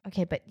like,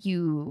 okay, but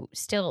you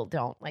still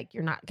don't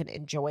you're not going to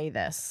enjoy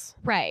this.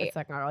 Right. It's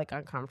like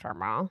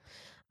uncomfortable.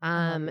 Yeah.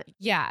 And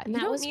You that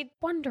don't was need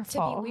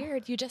wonderful. to be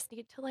weird. You just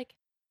need to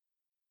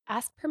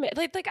ask permission.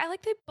 I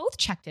like they both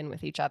checked in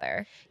with each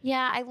other.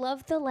 Yeah, I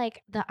love the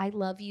I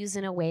love yous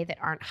in a way that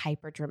aren't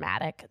hyper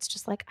dramatic. It's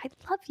just like, I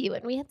love you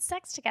and we had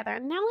sex together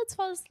and now let's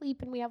fall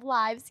asleep and we have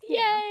lives.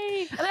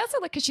 Yay. And I also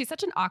because she's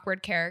such an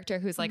awkward character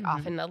who's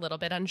often a little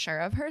bit unsure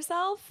of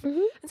herself.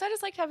 Mhm. And so I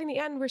just liked having the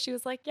end where she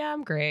was like, yeah,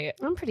 I'm great.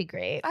 I'm pretty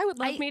great. I would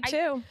love me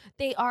too.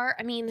 They are,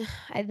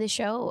 the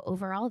show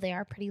overall, they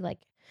are pretty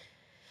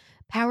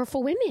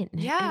powerful women.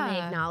 Yeah. And they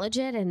acknowledge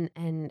it.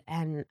 And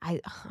I,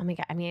 oh my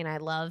God. I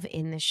love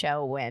in the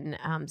show when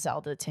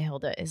Zelda to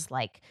Hilda is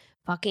like,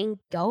 fucking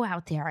go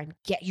out there and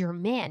get your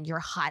man, your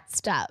hot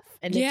stuff.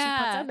 And then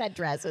she puts on that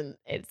dress and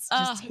it's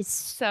just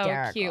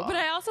hysterical. So cute. But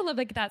I also love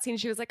that scene.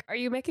 She was like, are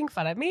you making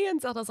fun of me? And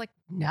Zelda's like,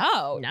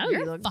 no, you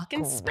you're look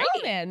fucking great.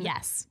 Spellman.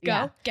 Yes.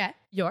 Go get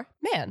your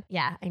man.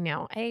 Yeah, I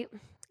know.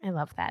 I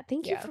love that.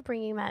 Thank you for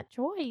bringing that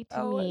joy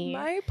to me.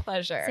 My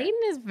pleasure. Satan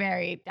is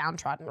very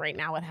downtrodden right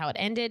now with how it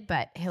ended,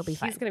 but he'll be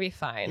fine. He's going to be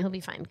fine. He'll be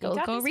fine. Go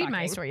got read his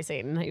my stocking. story,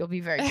 Satan. You'll be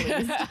very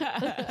pleased.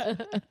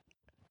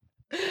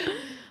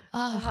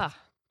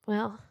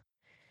 Well,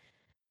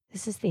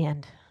 this is the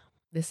end.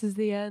 This is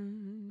the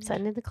end.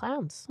 Sending the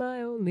clowns.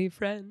 My only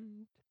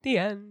friend. The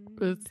end.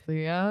 It's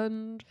the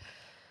end.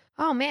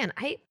 Oh man,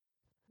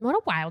 what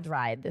a wild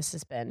ride this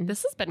has been.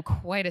 This has been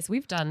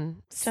we've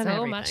done so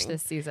much everything.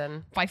 this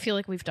season. I feel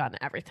like we've done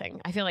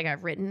everything. I feel like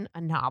I've written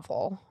a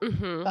novel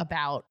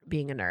about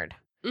being a nerd.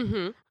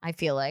 Mm-hmm. I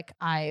feel like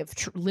I've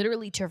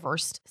literally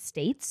traversed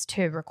states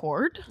to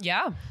record.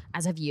 Yeah.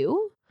 As have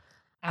you.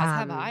 As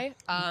have I.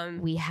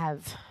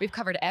 We've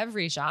covered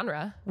every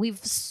genre. We've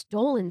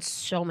stolen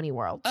so many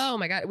worlds. Oh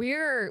my God. We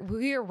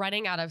are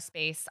running out of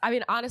space.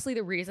 Honestly,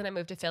 the reason I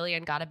moved to Philly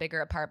and got a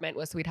bigger apartment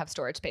was so we'd have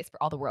storage space for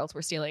all the worlds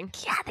we're stealing.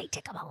 Yeah, they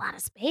take up a lot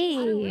of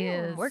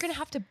space. We're going to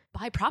have to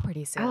buy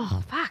property soon.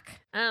 Oh, fuck.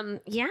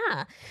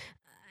 Yeah.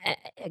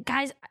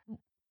 Guys,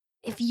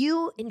 if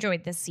you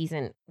enjoyed this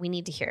season, we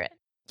need to hear it.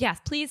 Yes,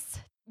 please.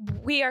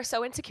 We are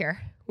so insecure.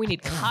 We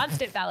need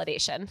constant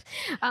validation.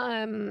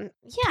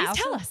 Please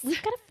tell us.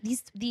 We've got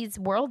these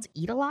worlds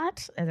eat a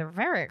lot, and they're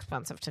very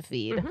expensive to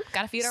feed. Mm-hmm.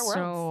 Got to feed our worlds.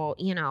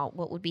 So,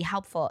 what would be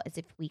helpful is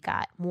if we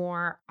got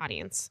more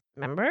audience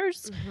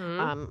members.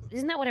 Mm-hmm.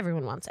 Isn't that what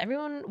everyone wants?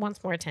 Everyone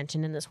wants more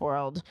attention in this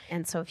world.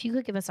 And so if you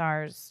could give us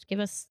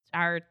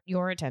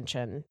your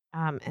attention,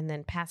 and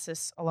then pass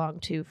this along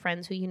to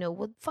friends who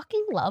would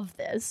fucking love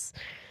this.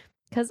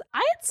 Because I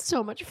had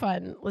so much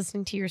fun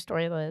listening to your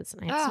story, Liz.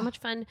 And I had so much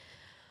fun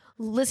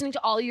listening to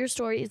all your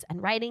stories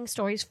and writing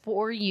stories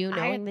for you,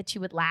 knowing that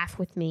you would laugh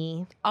with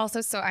me.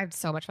 Also, I had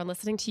so much fun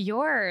listening to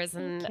yours.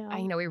 And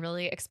we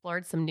really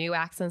explored some new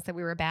accents that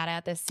we were bad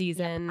at this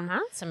season.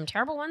 Some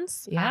terrible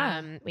ones.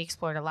 Yeah. We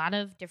explored a lot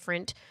of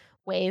different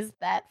ways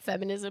that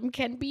feminism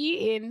can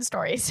be in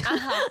stories.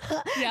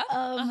 Yeah.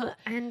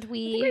 And I think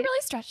we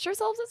really stretched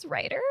ourselves as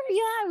writers.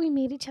 yeah, we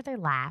made each other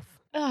laugh.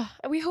 And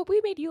we hope we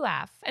made you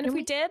laugh. And if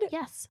we did,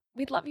 yes,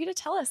 we'd love you to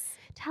tell us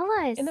tell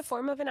us in the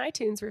form of an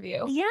iTunes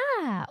review.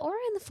 Yeah, or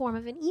in the form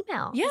of an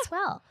email as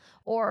well,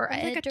 or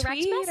like a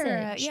direct tweet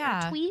message, or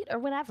a tweet or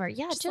whatever.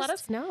 Yeah, Just let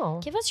us know.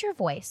 give us your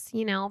voice,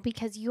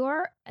 because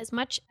you're, as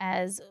much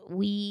as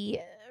we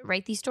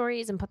write these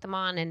stories and put them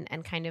on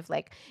and kind of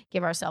like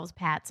give ourselves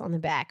pats on the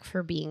back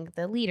for being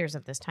the leaders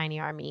of this tiny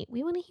army,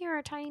 we want to hear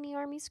our tiny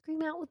army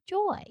scream out with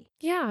joy.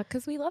 Yeah,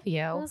 because we love you.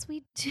 Because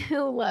we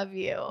do love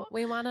you.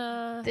 We want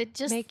to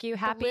Just make you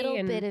happy, a little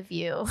and bit of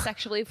you.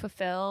 sexually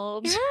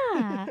fulfilled.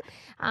 Yeah.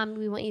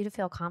 We want you to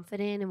feel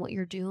confident in what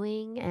you're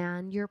doing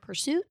and your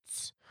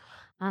pursuits.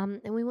 And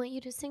we want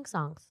you to sing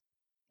songs.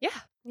 Yeah.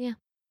 Yeah.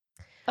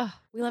 Oh,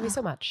 we love you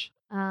so much.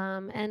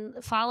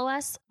 And follow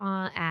us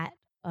at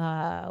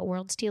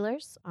World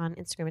Stealers on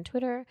Instagram and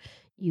Twitter.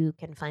 You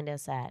can find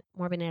us at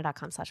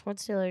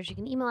morbidnana.com/worldstealers. You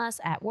can email us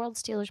at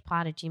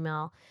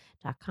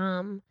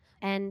worldstealerspod@gmail.com.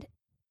 And,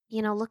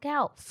 look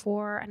out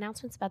for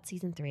announcements about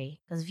season 3.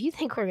 Because if you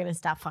think we're going to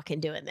stop fucking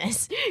doing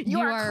this, you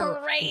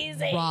are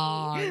crazy.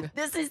 Wrong.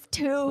 This is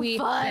too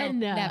fun. will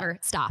never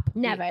stop.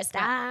 Never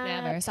stop.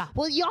 Never stop.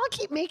 Well, y'all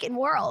keep making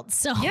worlds.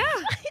 So Yeah.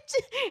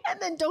 and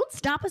then don't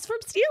stop us from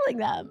stealing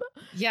them.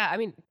 Yeah, I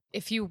mean,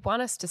 if you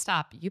want us to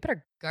stop, you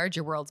better guard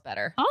your worlds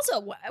better.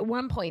 Also, at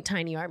one point,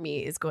 Tiny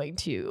Army is going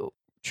to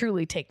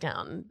truly take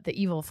down the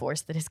evil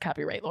force that is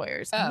copyright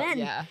lawyers. Oh,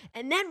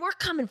 And then we're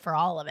coming for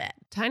all of it.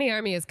 Tiny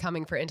Army is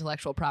coming for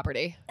intellectual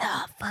property.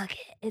 Oh, fuck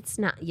it. It's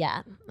not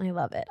yet. I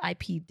love it.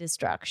 IP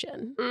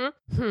destruction. All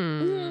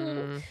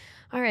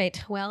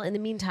right. Well, in the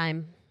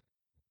meantime,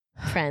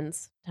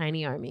 friends,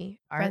 Tiny Army.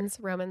 Friends,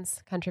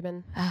 Romans,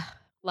 countrymen,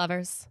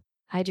 lovers.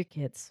 Hide your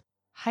kids.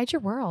 Hide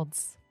your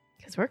worlds.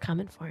 Because we're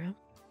coming for them.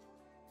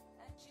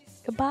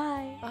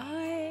 Goodbye.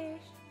 Bye.